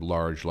member for a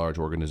large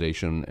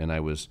organization, and I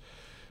was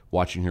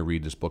watching her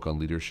read this book on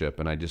leadership,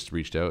 and I just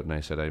reached out and I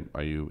said,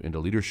 are you into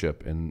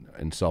leadership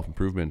and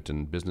self-improvement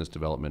and business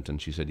development?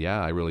 And she said,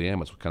 yeah, I really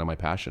am. It's kind of my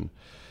passion.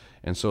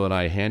 And so then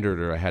I handed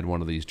her, I had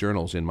one of these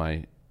journals in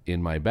my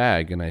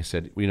bag, and I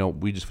said, you know,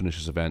 we just finished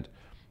this event.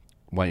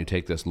 Why don't you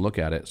take this and look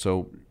at it?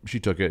 So she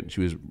took it, and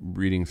she was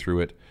reading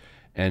through it,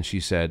 and she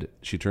said,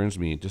 she turns to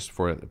me just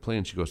for a play,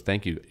 and she goes,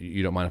 thank you.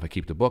 You don't mind if I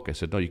keep the book? I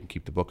said, no, you can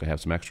keep the book. I have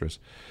some extras.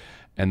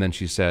 And then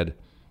she said,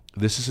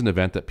 this is an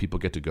event that people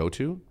get to go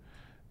to?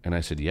 And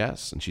I said,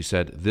 yes. And she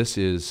said,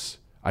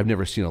 I've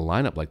never seen a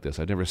lineup like this.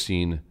 I've never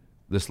seen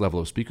this level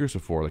of speakers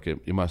before. Like,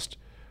 you must,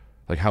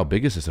 like, how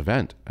big is this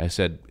event? I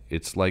said,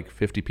 it's like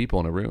 50 people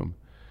in a room.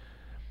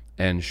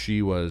 And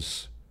she's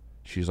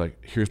like,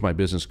 here's my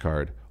business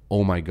card.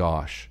 Oh my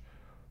gosh.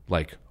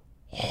 Like,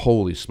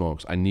 holy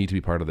smokes, I need to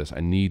be part of this. I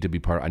need to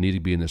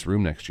be in this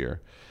room next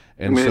year.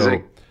 And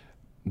Amazing. So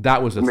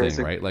that was the thing,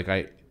 right? Like,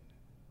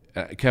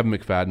 Kevin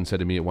McFadden said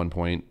to me at one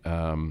point,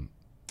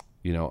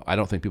 you know, I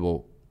don't think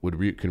people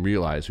can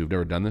realize, who've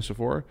never done this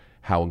before,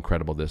 how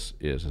incredible this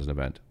is as an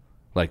event.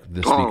 Like,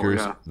 the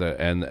speakers,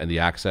 and the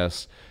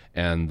access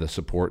and the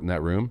support in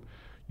that room,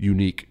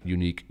 unique,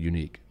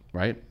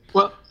 right?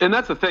 Well, and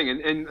that's the thing,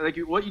 and like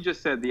what you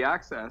just said, the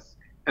access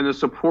and the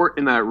support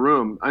in that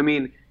room. I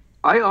mean,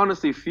 I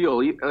honestly feel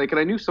like, and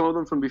I knew some of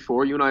them from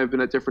before. You and I have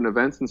been at different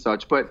events and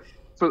such, but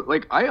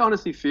I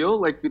honestly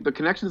feel like the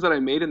connections that I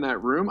made in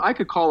that room, I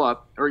could call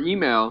up or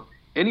email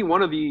any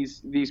one of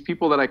these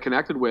people that I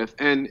connected with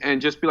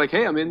and just be like,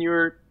 hey, I'm in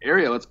your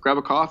area. Let's grab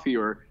a coffee,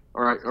 or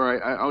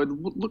I would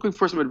looking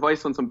for some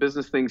advice on some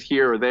business things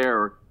here or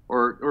there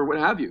or what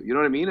have you. You know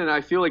what I mean? And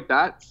I feel like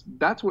that's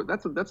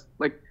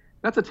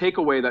a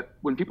takeaway that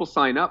when people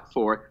sign up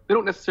for, they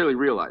don't necessarily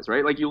realize,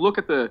 right? Like you look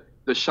at the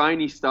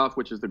shiny stuff,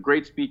 which is the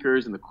great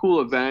speakers and the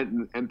cool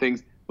event and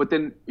things, but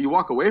then you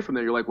walk away from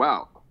there, you're like,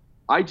 wow,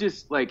 I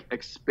just like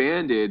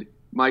expanded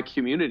my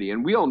community.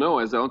 And we all know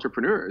as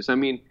entrepreneurs, I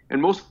mean,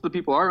 and most of the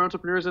people are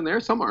entrepreneurs in there,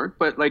 some aren't,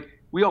 but like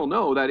we all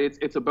know that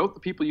it's about the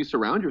people you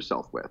surround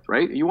yourself with,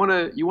 right? You want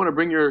to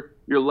bring you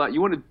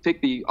want to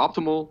take the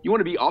optimal, you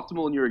want to be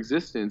optimal in your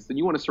existence, then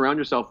you want to surround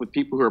yourself with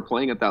people who are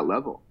playing at that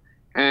level.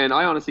 And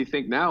I honestly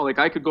think now, like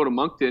I could go to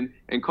Moncton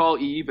and call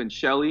Eve and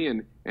Shelly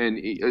and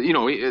you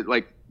know,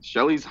 like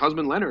Shelly's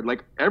husband Leonard,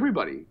 like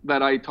everybody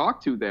that I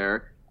talk to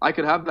there, I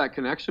could have that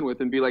connection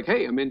with and be like,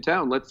 hey, I'm in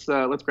town. Let's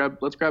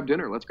grab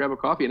dinner. Let's grab a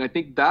coffee. And I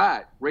think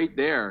that right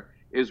there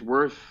is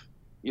worth,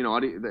 you know, I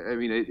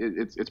mean,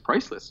 it's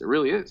priceless. It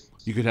really is.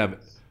 You could have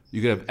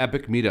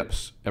epic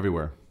meetups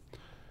everywhere.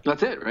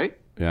 That's it, right?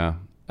 Yeah.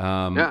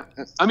 Yeah.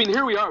 I mean,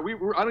 here we are.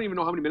 I don't even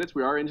know how many minutes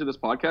we are into this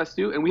podcast,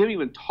 Stu, and we haven't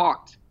even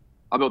talked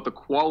about the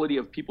quality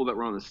of people that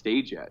were on the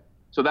stage yet.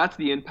 So that's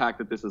the impact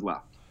that this has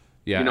left.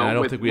 Yeah, you know, and I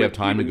don't think we have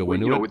time to go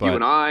into it. With you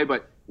and I,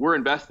 but we're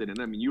invested in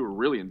it. I mean, you were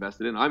really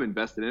invested in it. I'm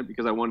invested in it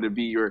because I wanted to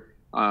be your,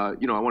 I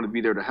wanted to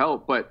be there to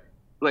help. But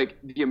like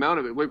the amount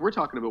of it, like we're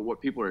talking about what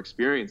people are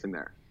experiencing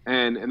there.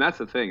 And that's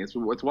the thing. It's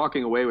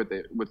walking away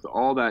with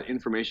all that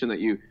information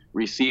that you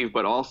receive,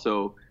 but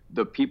also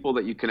the people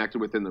that you connected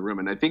with in the room.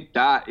 And I think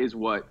that is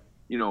what,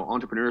 you know,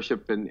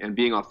 entrepreneurship and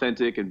being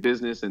authentic and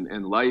business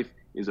and life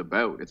is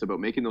about. It's about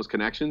making those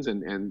connections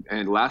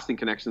and lasting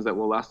connections that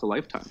will last a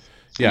lifetime.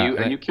 Yeah.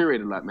 And you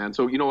curated that, man.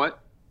 So you know what?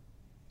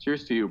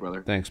 Cheers to you,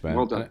 brother. Thanks, man.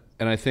 Well done.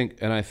 And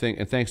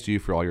thanks to you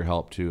for all your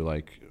help too.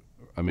 Like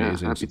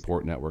amazing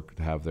support network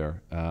to have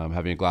there.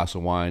 Having a glass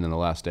of wine on the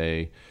last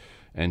day,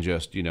 and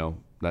just, you know,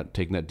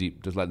 taking that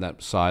deep, just letting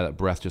that sigh, that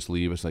breath just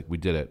leave. It's like we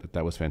did it.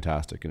 That was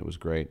fantastic, and it was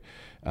great.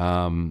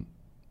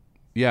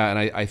 Yeah, and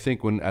I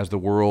think as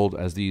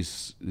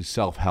these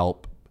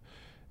self-help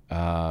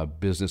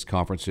business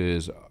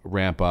conferences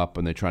ramp up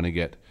and they're trying to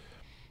get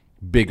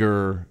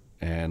bigger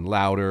and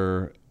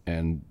louder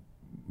and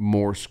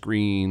more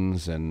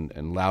screens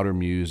and louder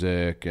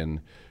music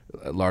and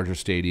larger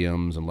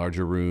stadiums and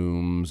larger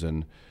rooms,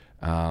 and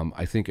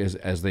I think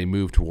as they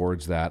move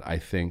towards that, I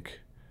think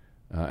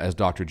as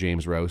Dr.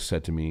 James Rouse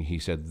said to me, he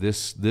said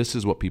this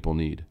is what people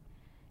need.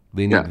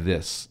 They need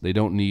this. They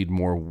don't need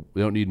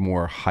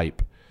more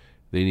hype.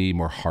 They need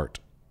more heart.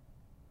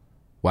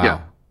 Wow.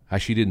 Yeah.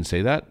 Actually, he didn't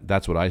say that.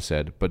 That's what I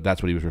said, but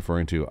that's what he was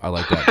referring to. I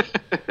like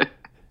that.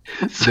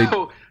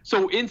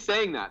 So in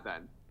saying that,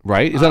 then,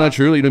 right? Is that not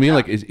true? You know what I mean?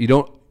 Like,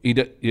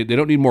 they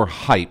don't need more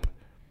hype.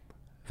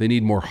 They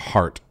need more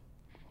heart.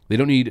 They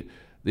don't need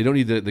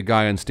the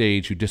guy on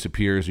stage who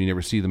disappears and you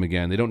never see them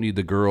again. They don't need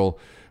the girl.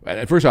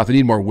 First off, they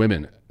need more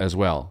women as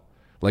well.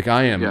 Like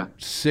I am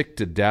sick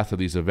to death of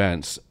these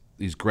events,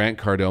 these Grant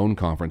Cardone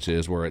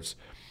conferences where it's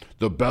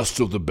the best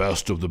of the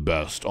best of the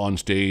best on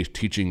stage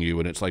teaching you,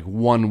 and it's like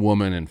one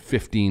woman and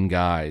 15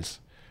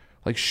 guys.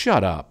 Like,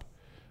 shut up.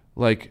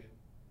 Like,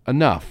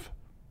 enough.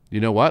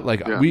 You know what?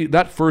 Like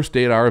that first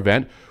day at our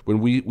event when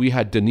we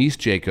had Denise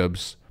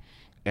Jacobs,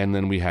 and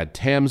then we had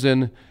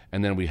Tamsin,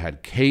 and then we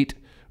had Kate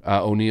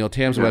O'Neill,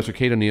 Tamsin Webster,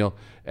 Kate O'Neill,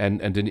 and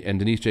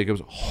Denise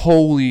Jacobs.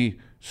 Holy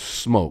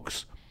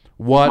smokes!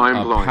 What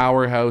a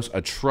powerhouse!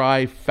 A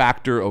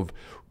trifactor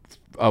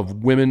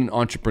of women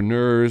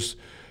entrepreneurs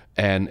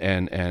and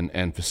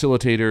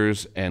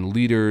facilitators and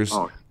leaders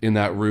in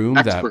that room.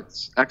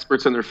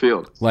 Experts in their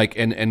field. Like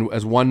and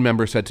as one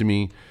member said to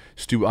me,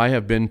 Stu, I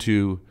have been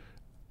to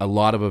a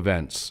lot of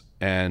events,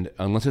 and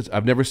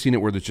I've never seen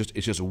it where it's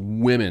just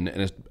women,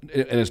 and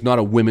it's not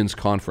a women's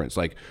conference,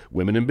 like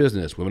women in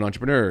business, women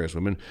entrepreneurs,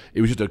 women.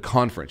 It was just a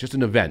conference, just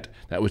an event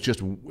that was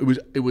just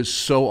it was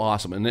so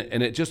awesome, and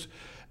it just.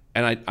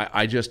 And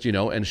I just, you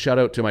know, and shout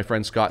out to my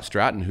friend Scott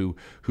Stratton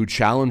who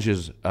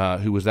challenges,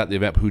 who was at the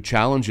event, who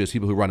challenges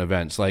people who run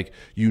events. Like,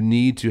 you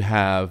need to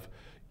have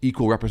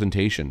equal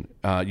representation.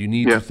 You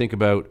need to think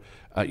about,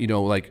 you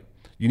know, like,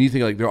 you need to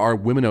think like there are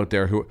women out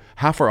there who,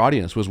 half our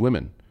audience was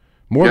women,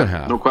 more than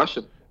half. No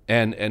question.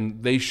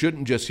 And they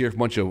shouldn't just hear a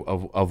bunch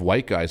of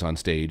white guys on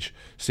stage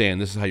saying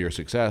this is how you're a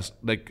success.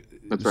 Like,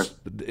 that's right.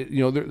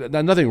 You know,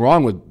 there's nothing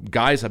wrong with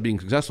guys being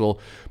successful,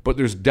 but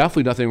there's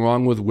definitely nothing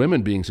wrong with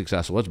women being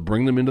successful. Let's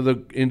bring them into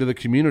the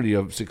community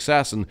of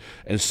success and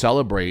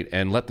celebrate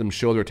and let them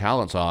show their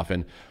talents off.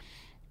 And,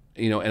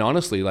 you know, and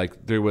honestly,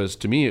 like they were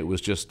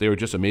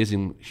just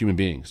amazing human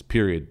beings,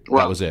 period.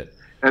 Well, that was it.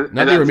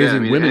 Now they were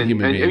amazing women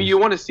human beings. And you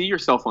want to see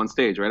yourself on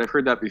stage, right? I've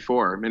heard that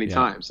before many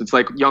times. It's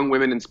like young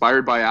women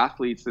inspired by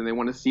athletes and they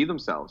want to see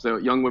themselves. So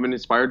young women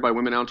inspired by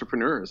women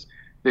entrepreneurs.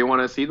 They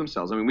want to see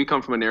themselves. I mean, we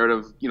come from a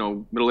narrative, you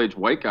know, middle-aged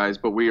white guys,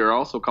 but we are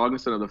also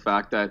cognizant of the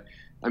fact that,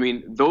 I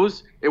mean,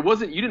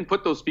 you didn't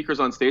put those speakers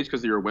on stage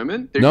because they were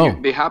women.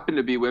 They happen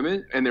to be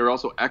women, and they were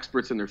also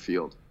experts in their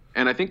field.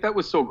 And I think that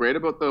was so great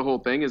about the whole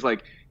thing is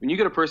like when you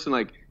get a person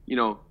like, you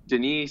know,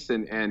 Denise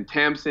and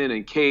Tamsin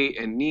and Kate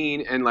and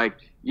Neen and like,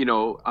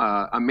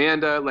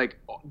 Amanda, like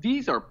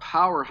these are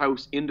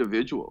powerhouse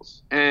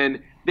individuals,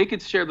 and they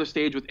could share the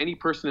stage with any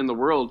person in the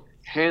world,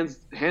 hands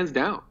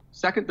down.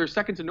 They're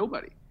second to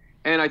nobody.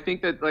 And I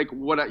think that like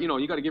you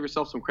got to give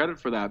yourself some credit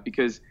for that,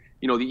 because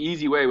the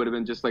easy way would have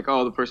been just like,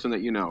 oh, the person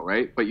that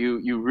right? But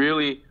you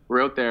really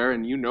were out there,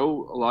 and a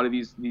lot of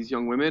these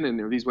young women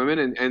and these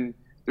women, and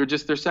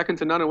they're second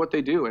to none in what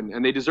they do,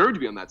 and they deserve to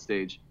be on that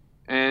stage,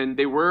 and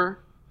they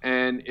were,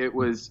 and it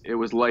was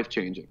life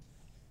changing.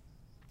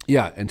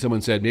 Yeah, and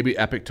someone said maybe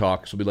Epic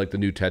Talks will be like the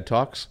new TED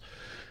Talks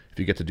if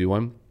you get to do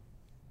one,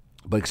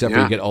 but except for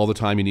you get all the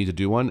time you need to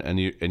do one, and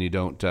you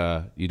don't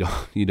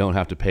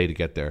have to pay to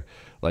get there.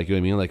 Like, you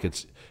know what I mean? Like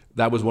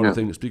that was one of the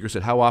things the speaker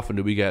said. How often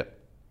do we get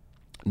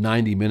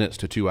 90 minutes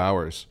to 2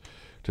 hours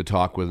to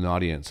talk with an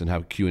audience and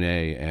have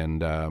Q&A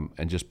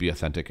and just be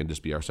authentic and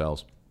just be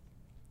ourselves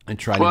and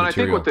try new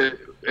material?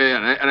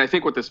 I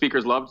think what the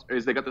speakers loved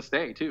is they got to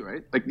stay too,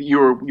 right? Like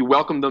you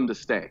welcomed them to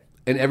stay.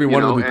 And every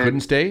one of them who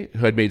couldn't stay, who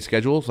had made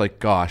schedules, like,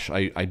 gosh,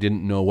 I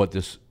didn't know what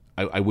this.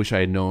 I wish I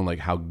had known like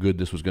how good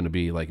this was going to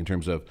be, like in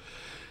terms of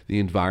the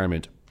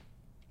environment,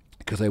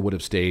 because I would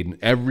have stayed. And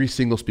every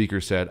single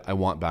speaker said, "I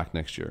want back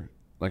next year.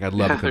 Like, I'd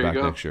love to come back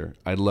next year.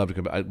 I'd love to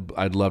come back.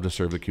 I'd love to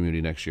serve the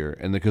community next year,"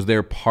 and because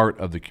they're part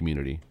of the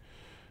community.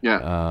 Yeah,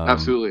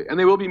 absolutely, and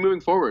they will be moving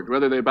forward,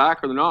 whether they're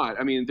back or they're not.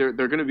 I mean, they're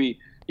going to be.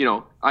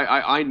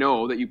 I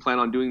know that you plan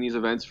on doing these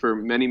events for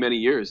many, many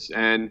years,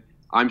 and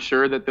I'm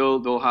sure that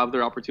they'll have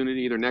their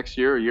opportunity either next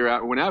year or year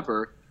out,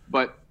 whenever.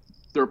 But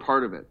they're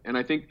part of it, and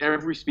I think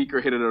every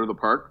speaker hit it out of the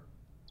park.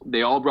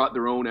 They all brought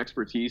their own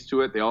expertise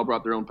to it. They all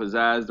brought their own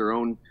pizzazz, their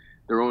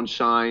own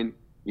shine.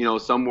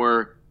 Some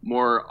were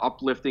more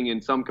uplifting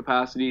in some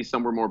capacity,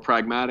 some were more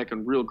pragmatic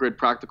and real good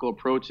practical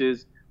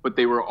approaches. But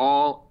they were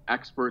all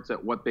experts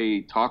at what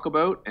they talk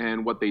about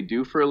and what they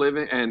do for a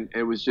living, and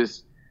it was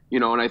just,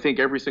 and I think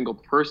every single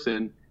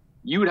person,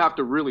 you would have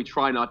to really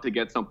try not to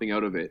get something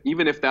out of it,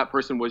 even if that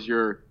person was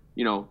your.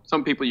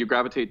 Some people you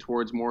gravitate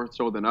towards more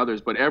so than others,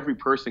 but every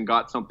person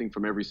got something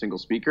from every single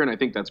speaker, and I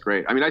think that's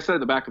great. I mean, I sat at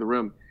the back of the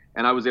room,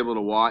 and I was able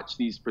to watch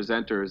these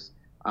presenters,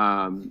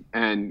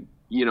 and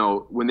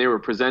when they were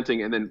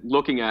presenting, and then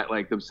looking at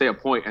like them say a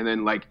point, and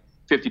then like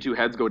 52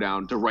 heads go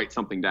down to write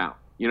something down.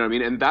 You know what I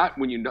mean? And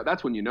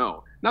that's when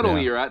not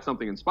only you're at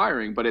something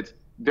inspiring, but it's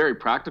very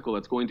practical.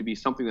 It's going to be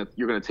something that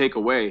you're going to take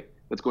away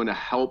that's going to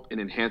help and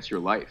enhance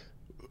your life.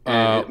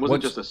 And it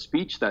wasn't just a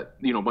speech that,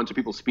 a bunch of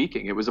people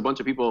speaking. It was a bunch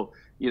of people,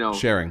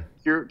 sharing.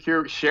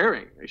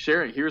 Sharing.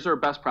 Here's our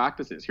best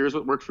practices. Here's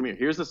what worked for me.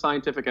 Here's the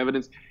scientific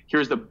evidence.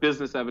 Here's the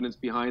business evidence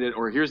behind it.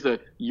 Or here's the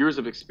years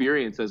of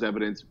experience as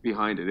evidence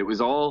behind it. It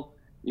was all,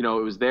 it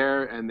was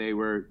there, and they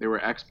were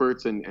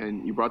experts,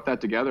 and you brought that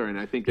together. And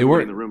I think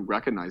everyone in the room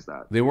recognized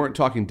that. They weren't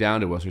talking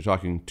down to us. They're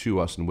talking to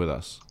us and with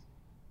us.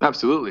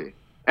 Absolutely.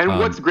 And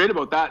what's great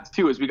about that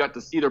too is we got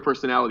to see their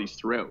personalities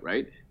throughout,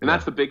 right? And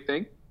that's the big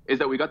thing. Is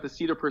that we got to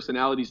see their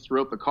personalities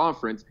throughout the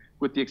conference,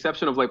 with the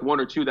exception of like one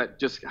or two that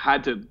just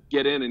had to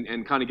get in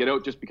and kind of get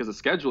out just because of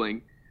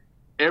scheduling.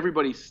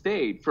 Everybody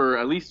stayed for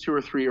at least 2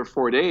 or 3 or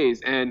 4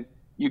 days, and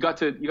you got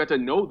to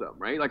know them,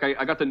 right? Like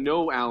I got to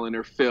know Alan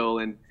or Phil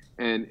and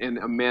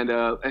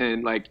Amanda,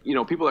 and like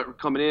people that were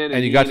coming in,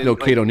 and you got to know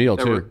Kate O'Neill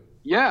too.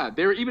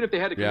 They were, even if they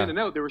had to come in and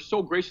out, they were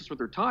so gracious with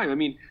their time. I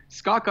mean,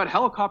 Scott got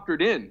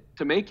helicoptered in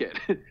to make it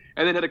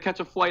and then had to catch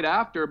a flight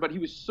after, but he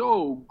was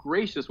so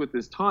gracious with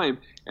his time.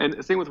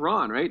 And same with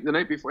Ron, right? The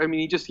night before, I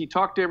mean, he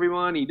talked to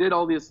everyone. He did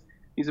all these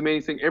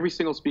amazing things. Every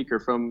single speaker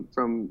from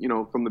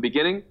the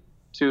beginning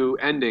to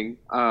ending,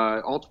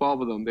 all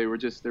 12 of them, they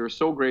were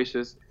so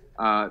gracious.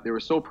 They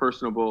were so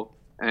personable.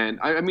 And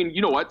I mean,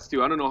 you know what,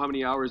 Stu, I don't know how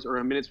many hours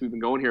or minutes we've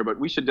been going here, but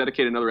we should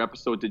dedicate another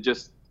episode to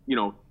just,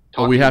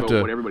 talking about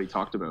what everybody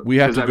talked about. We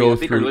have to go I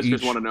think through our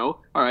listeners want to know.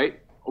 All right,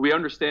 we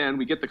understand.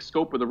 We get the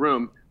scope of the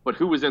room, but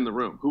who was in the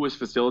room? Who was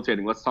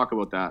facilitating? Let's talk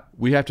about that.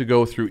 We have to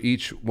go through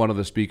each one of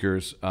the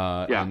speakers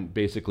and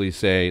basically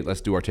say,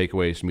 let's do our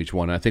takeaways from each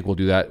one. And I think we'll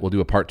do that. We'll do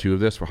a part 2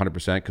 of this for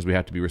 100% because we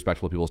have to be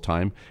respectful of people's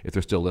time if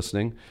they're still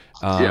listening.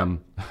 I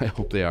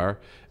hope they are.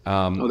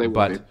 They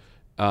will be.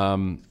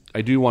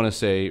 I do want to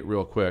say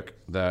real quick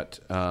that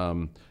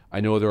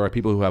I know there are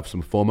people who have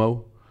some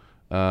FOMO.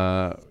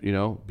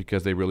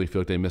 Because they really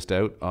feel like they missed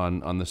out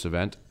on this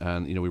event.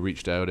 And, we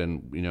reached out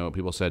and,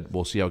 people said,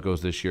 we'll see how it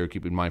goes this year.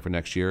 Keep in mind for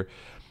next year.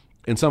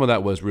 And some of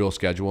that was real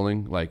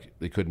scheduling, like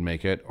they couldn't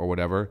make it or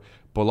whatever.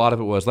 But a lot of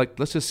it was like,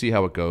 let's just see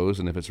how it goes.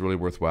 And if it's really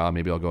worthwhile,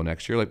 maybe I'll go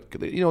next year. Like,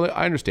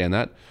 I understand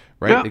that,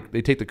 right? Yeah.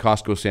 They take the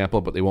Costco sample,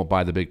 but they won't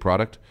buy the big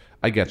product.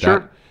 I get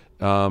that.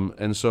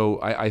 And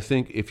so I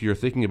think if you're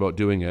thinking about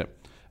doing it,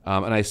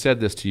 and I said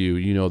this to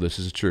you, this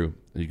is true.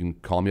 You can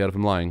call me out if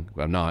I'm lying,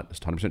 but I'm not. It's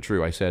 100%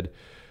 true.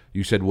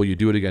 You said, will you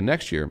do it again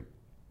next year?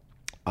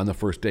 On the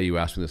first day you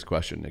asked me this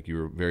question, like you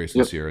were very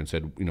sincere and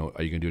said,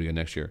 are you going to do it again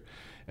next year?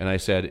 And I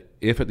said,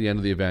 if at the end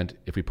of the event,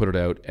 if we put it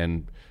out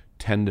and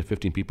 10 to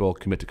 15 people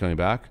commit to coming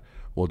back,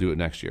 we'll do it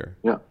next year.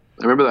 Yeah,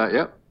 I remember that.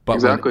 Yeah, but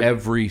exactly. When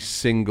every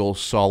single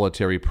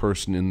solitary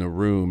person in the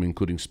room,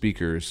 including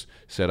speakers,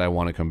 said, I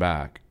want to come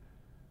back,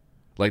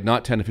 like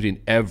not 10 to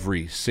 15,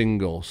 every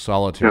single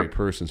solitary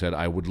person said,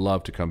 I would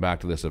love to come back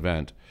to this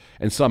event.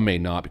 And some may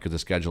not because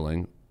of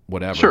scheduling,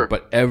 whatever. Sure.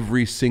 But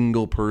every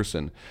single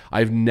person.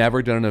 I've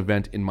never done an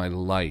event in my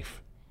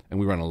life, and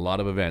we run a lot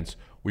of events,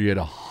 where you had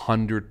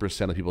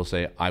 100% of people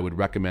say, I would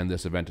recommend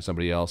this event to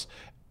somebody else,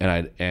 and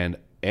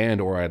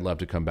I'd love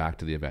to come back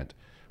to the event.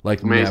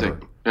 Like Amazing.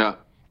 Never. Yeah.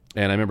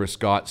 And I remember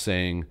Scott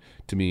saying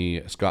to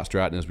me, Scott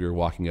Stratton, as we were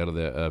walking out of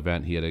the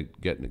event, he had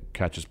to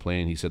catch his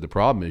plane. He said, the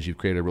problem is you've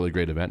created a really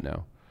great event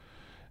now,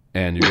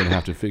 and you're going to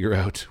have to figure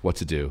out what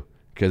to do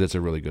because it's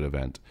a really good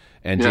event.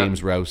 And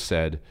James Rouse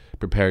said,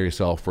 prepare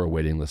yourself for a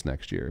waiting list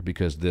next year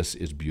because this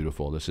is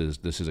beautiful. This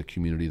is a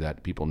community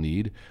that people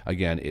need.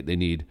 Again,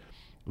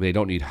 they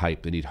don't need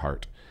hype, they need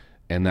heart.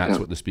 And that's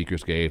what the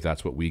speakers gave.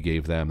 That's what we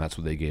gave them. That's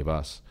what they gave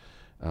us.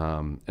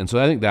 And so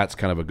I think that's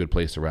kind of a good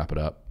place to wrap it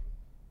up.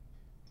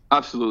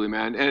 Absolutely,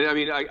 man. And I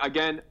mean,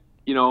 again,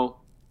 you know,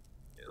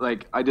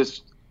 like I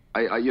just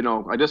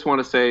want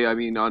to say, I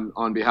mean,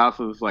 on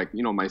behalf of like,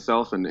 you know,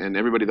 myself and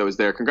everybody that was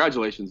there,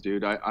 congratulations,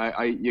 dude.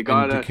 You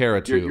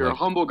gotta, you're a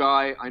humble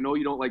guy. I know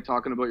you don't like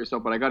talking about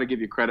yourself, but I got to give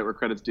you credit where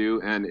credit's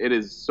due. And it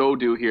is so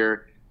due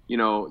here. You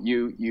know,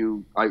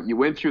 you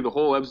went through the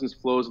whole ebbs and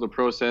flows of the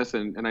process.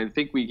 And I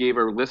think we gave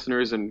our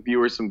listeners and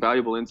viewers some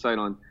valuable insight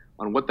on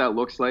what that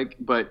looks like.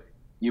 But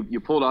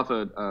you pulled off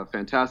a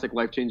fantastic,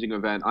 life-changing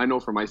event. I know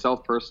for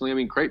myself personally, I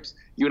mean, Crepes,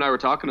 you and I were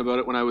talking about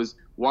it when I was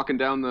walking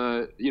down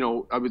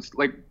I was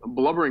like a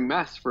blubbering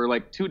mess for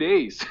like 2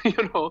 days, you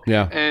know?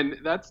 Yeah. And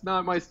that's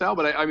not my style,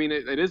 but I mean,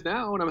 it is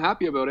now, and I'm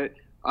happy about it.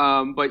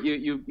 But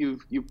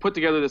you've put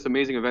together this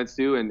amazing event,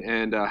 Stu,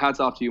 and hats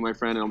off to you, my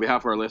friend. And on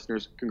behalf of our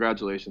listeners,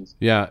 congratulations.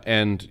 Yeah,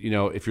 and you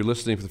know, if you're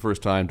listening for the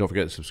first time, don't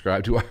forget to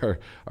subscribe to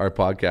our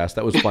podcast.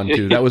 That was fun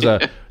too. That was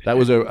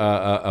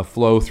a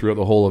flow throughout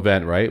the whole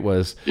event, right?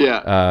 It's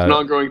an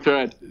ongoing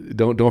thread.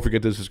 Don't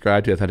forget to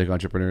subscribe to Authentic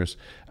Entrepreneurs.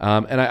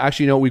 And I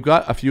actually, you know, we've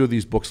got a few of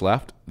these books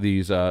left.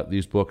 These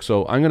books.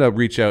 So I'm going to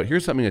reach out.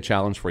 Here's a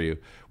challenge for you.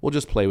 We'll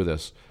just play with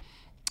this.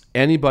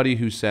 Anybody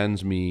who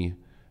sends me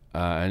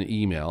an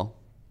email.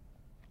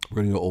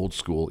 We're going to go old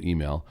school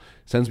email.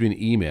 Sends me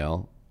an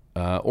email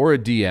or a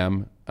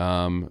DM.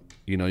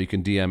 You know, you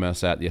can DM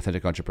us at The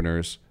Authentic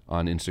Entrepreneurs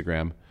on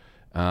Instagram.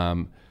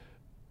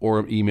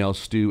 Or email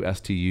Stu,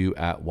 STU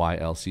at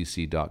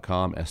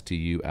ylcc.com,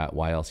 STU at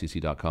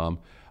ylcc.com.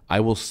 I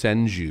will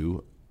send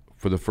you,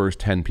 for the first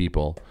 10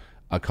 people,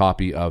 a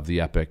copy of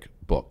the Epic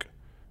book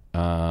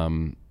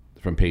from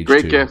page 2.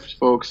 Great gift,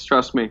 folks.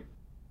 Trust me.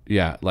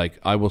 Yeah, like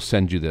I will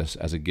send you this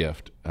as a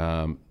gift.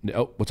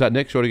 What's that,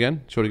 Nick? Show it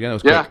again. That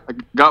was quick. I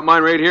got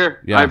mine right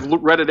here. Yeah. I've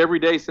read it every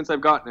day since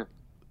I've gotten it.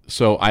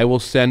 So I will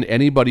send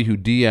anybody who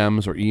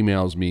DMs or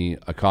emails me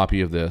a copy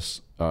of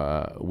this.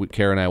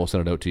 Kara and I will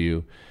send it out to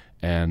you.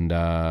 And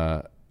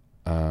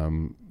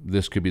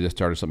this could be the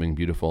start of something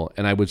beautiful.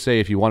 And I would say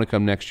if you want to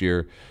come next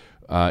year,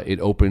 we're going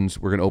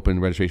to open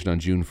registration on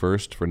June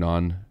 1st for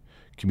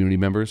non-community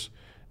members.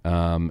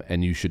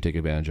 And you should take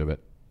advantage of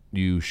it.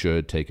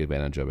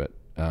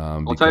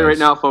 I'll tell you right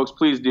now, folks,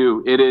 please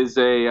do. It is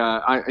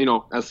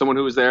as someone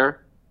who was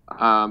there,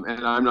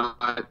 and I'm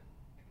not,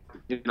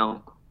 you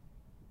know,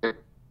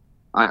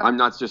 I'm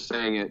not just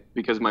saying it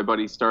because my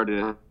buddy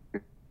started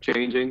it,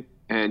 changing,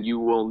 and you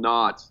will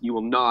not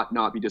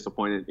be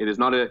disappointed. It is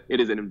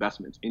an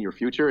investment in your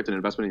future. It's an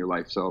investment in your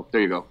life. So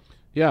there you go.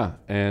 Yeah.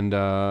 And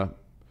a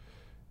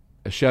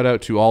shout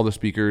out to all the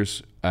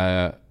speakers.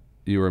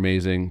 You were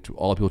amazing. To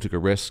all the people who took a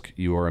risk,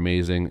 you are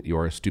amazing. You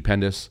are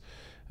stupendous,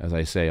 as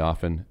I say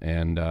often,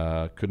 and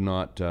could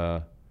not.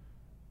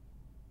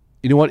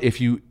 You know what?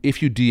 If you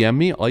DM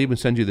me, I'll even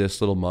send you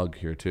this little mug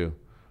here too.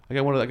 I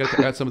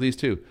got some of these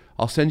too.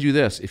 I'll send you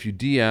this if you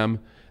DM.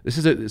 This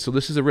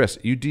is a risk.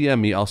 You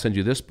DM me, I'll send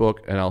you this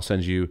book, and I'll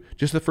send you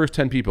just the first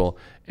 10 people,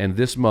 and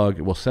this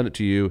mug. We'll send it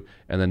to you,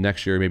 and then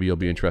next year maybe you'll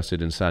be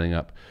interested in signing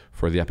up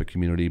for the Epic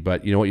community.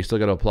 But you know what? You still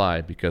got to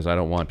apply because I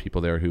don't want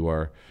people there who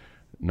are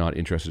not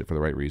interested for the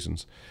right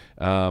reasons.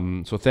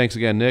 So thanks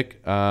again,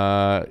 Nick.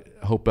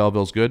 Hope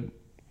Belleville's good.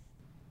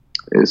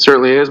 It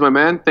certainly is, my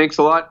man. Thanks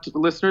a lot to the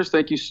listeners.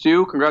 Thank you,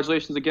 Stu.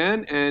 Congratulations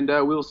again, and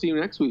we will see you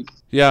next week.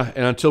 Yeah,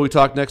 and until we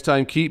talk next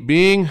time, keep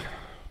being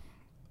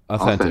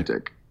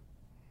authentic.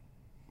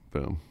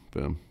 Boom,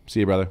 boom.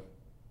 See you, brother.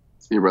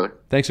 See you, brother.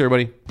 Thanks,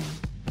 everybody.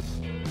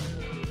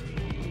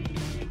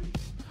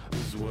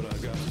 This is what I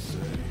got to say.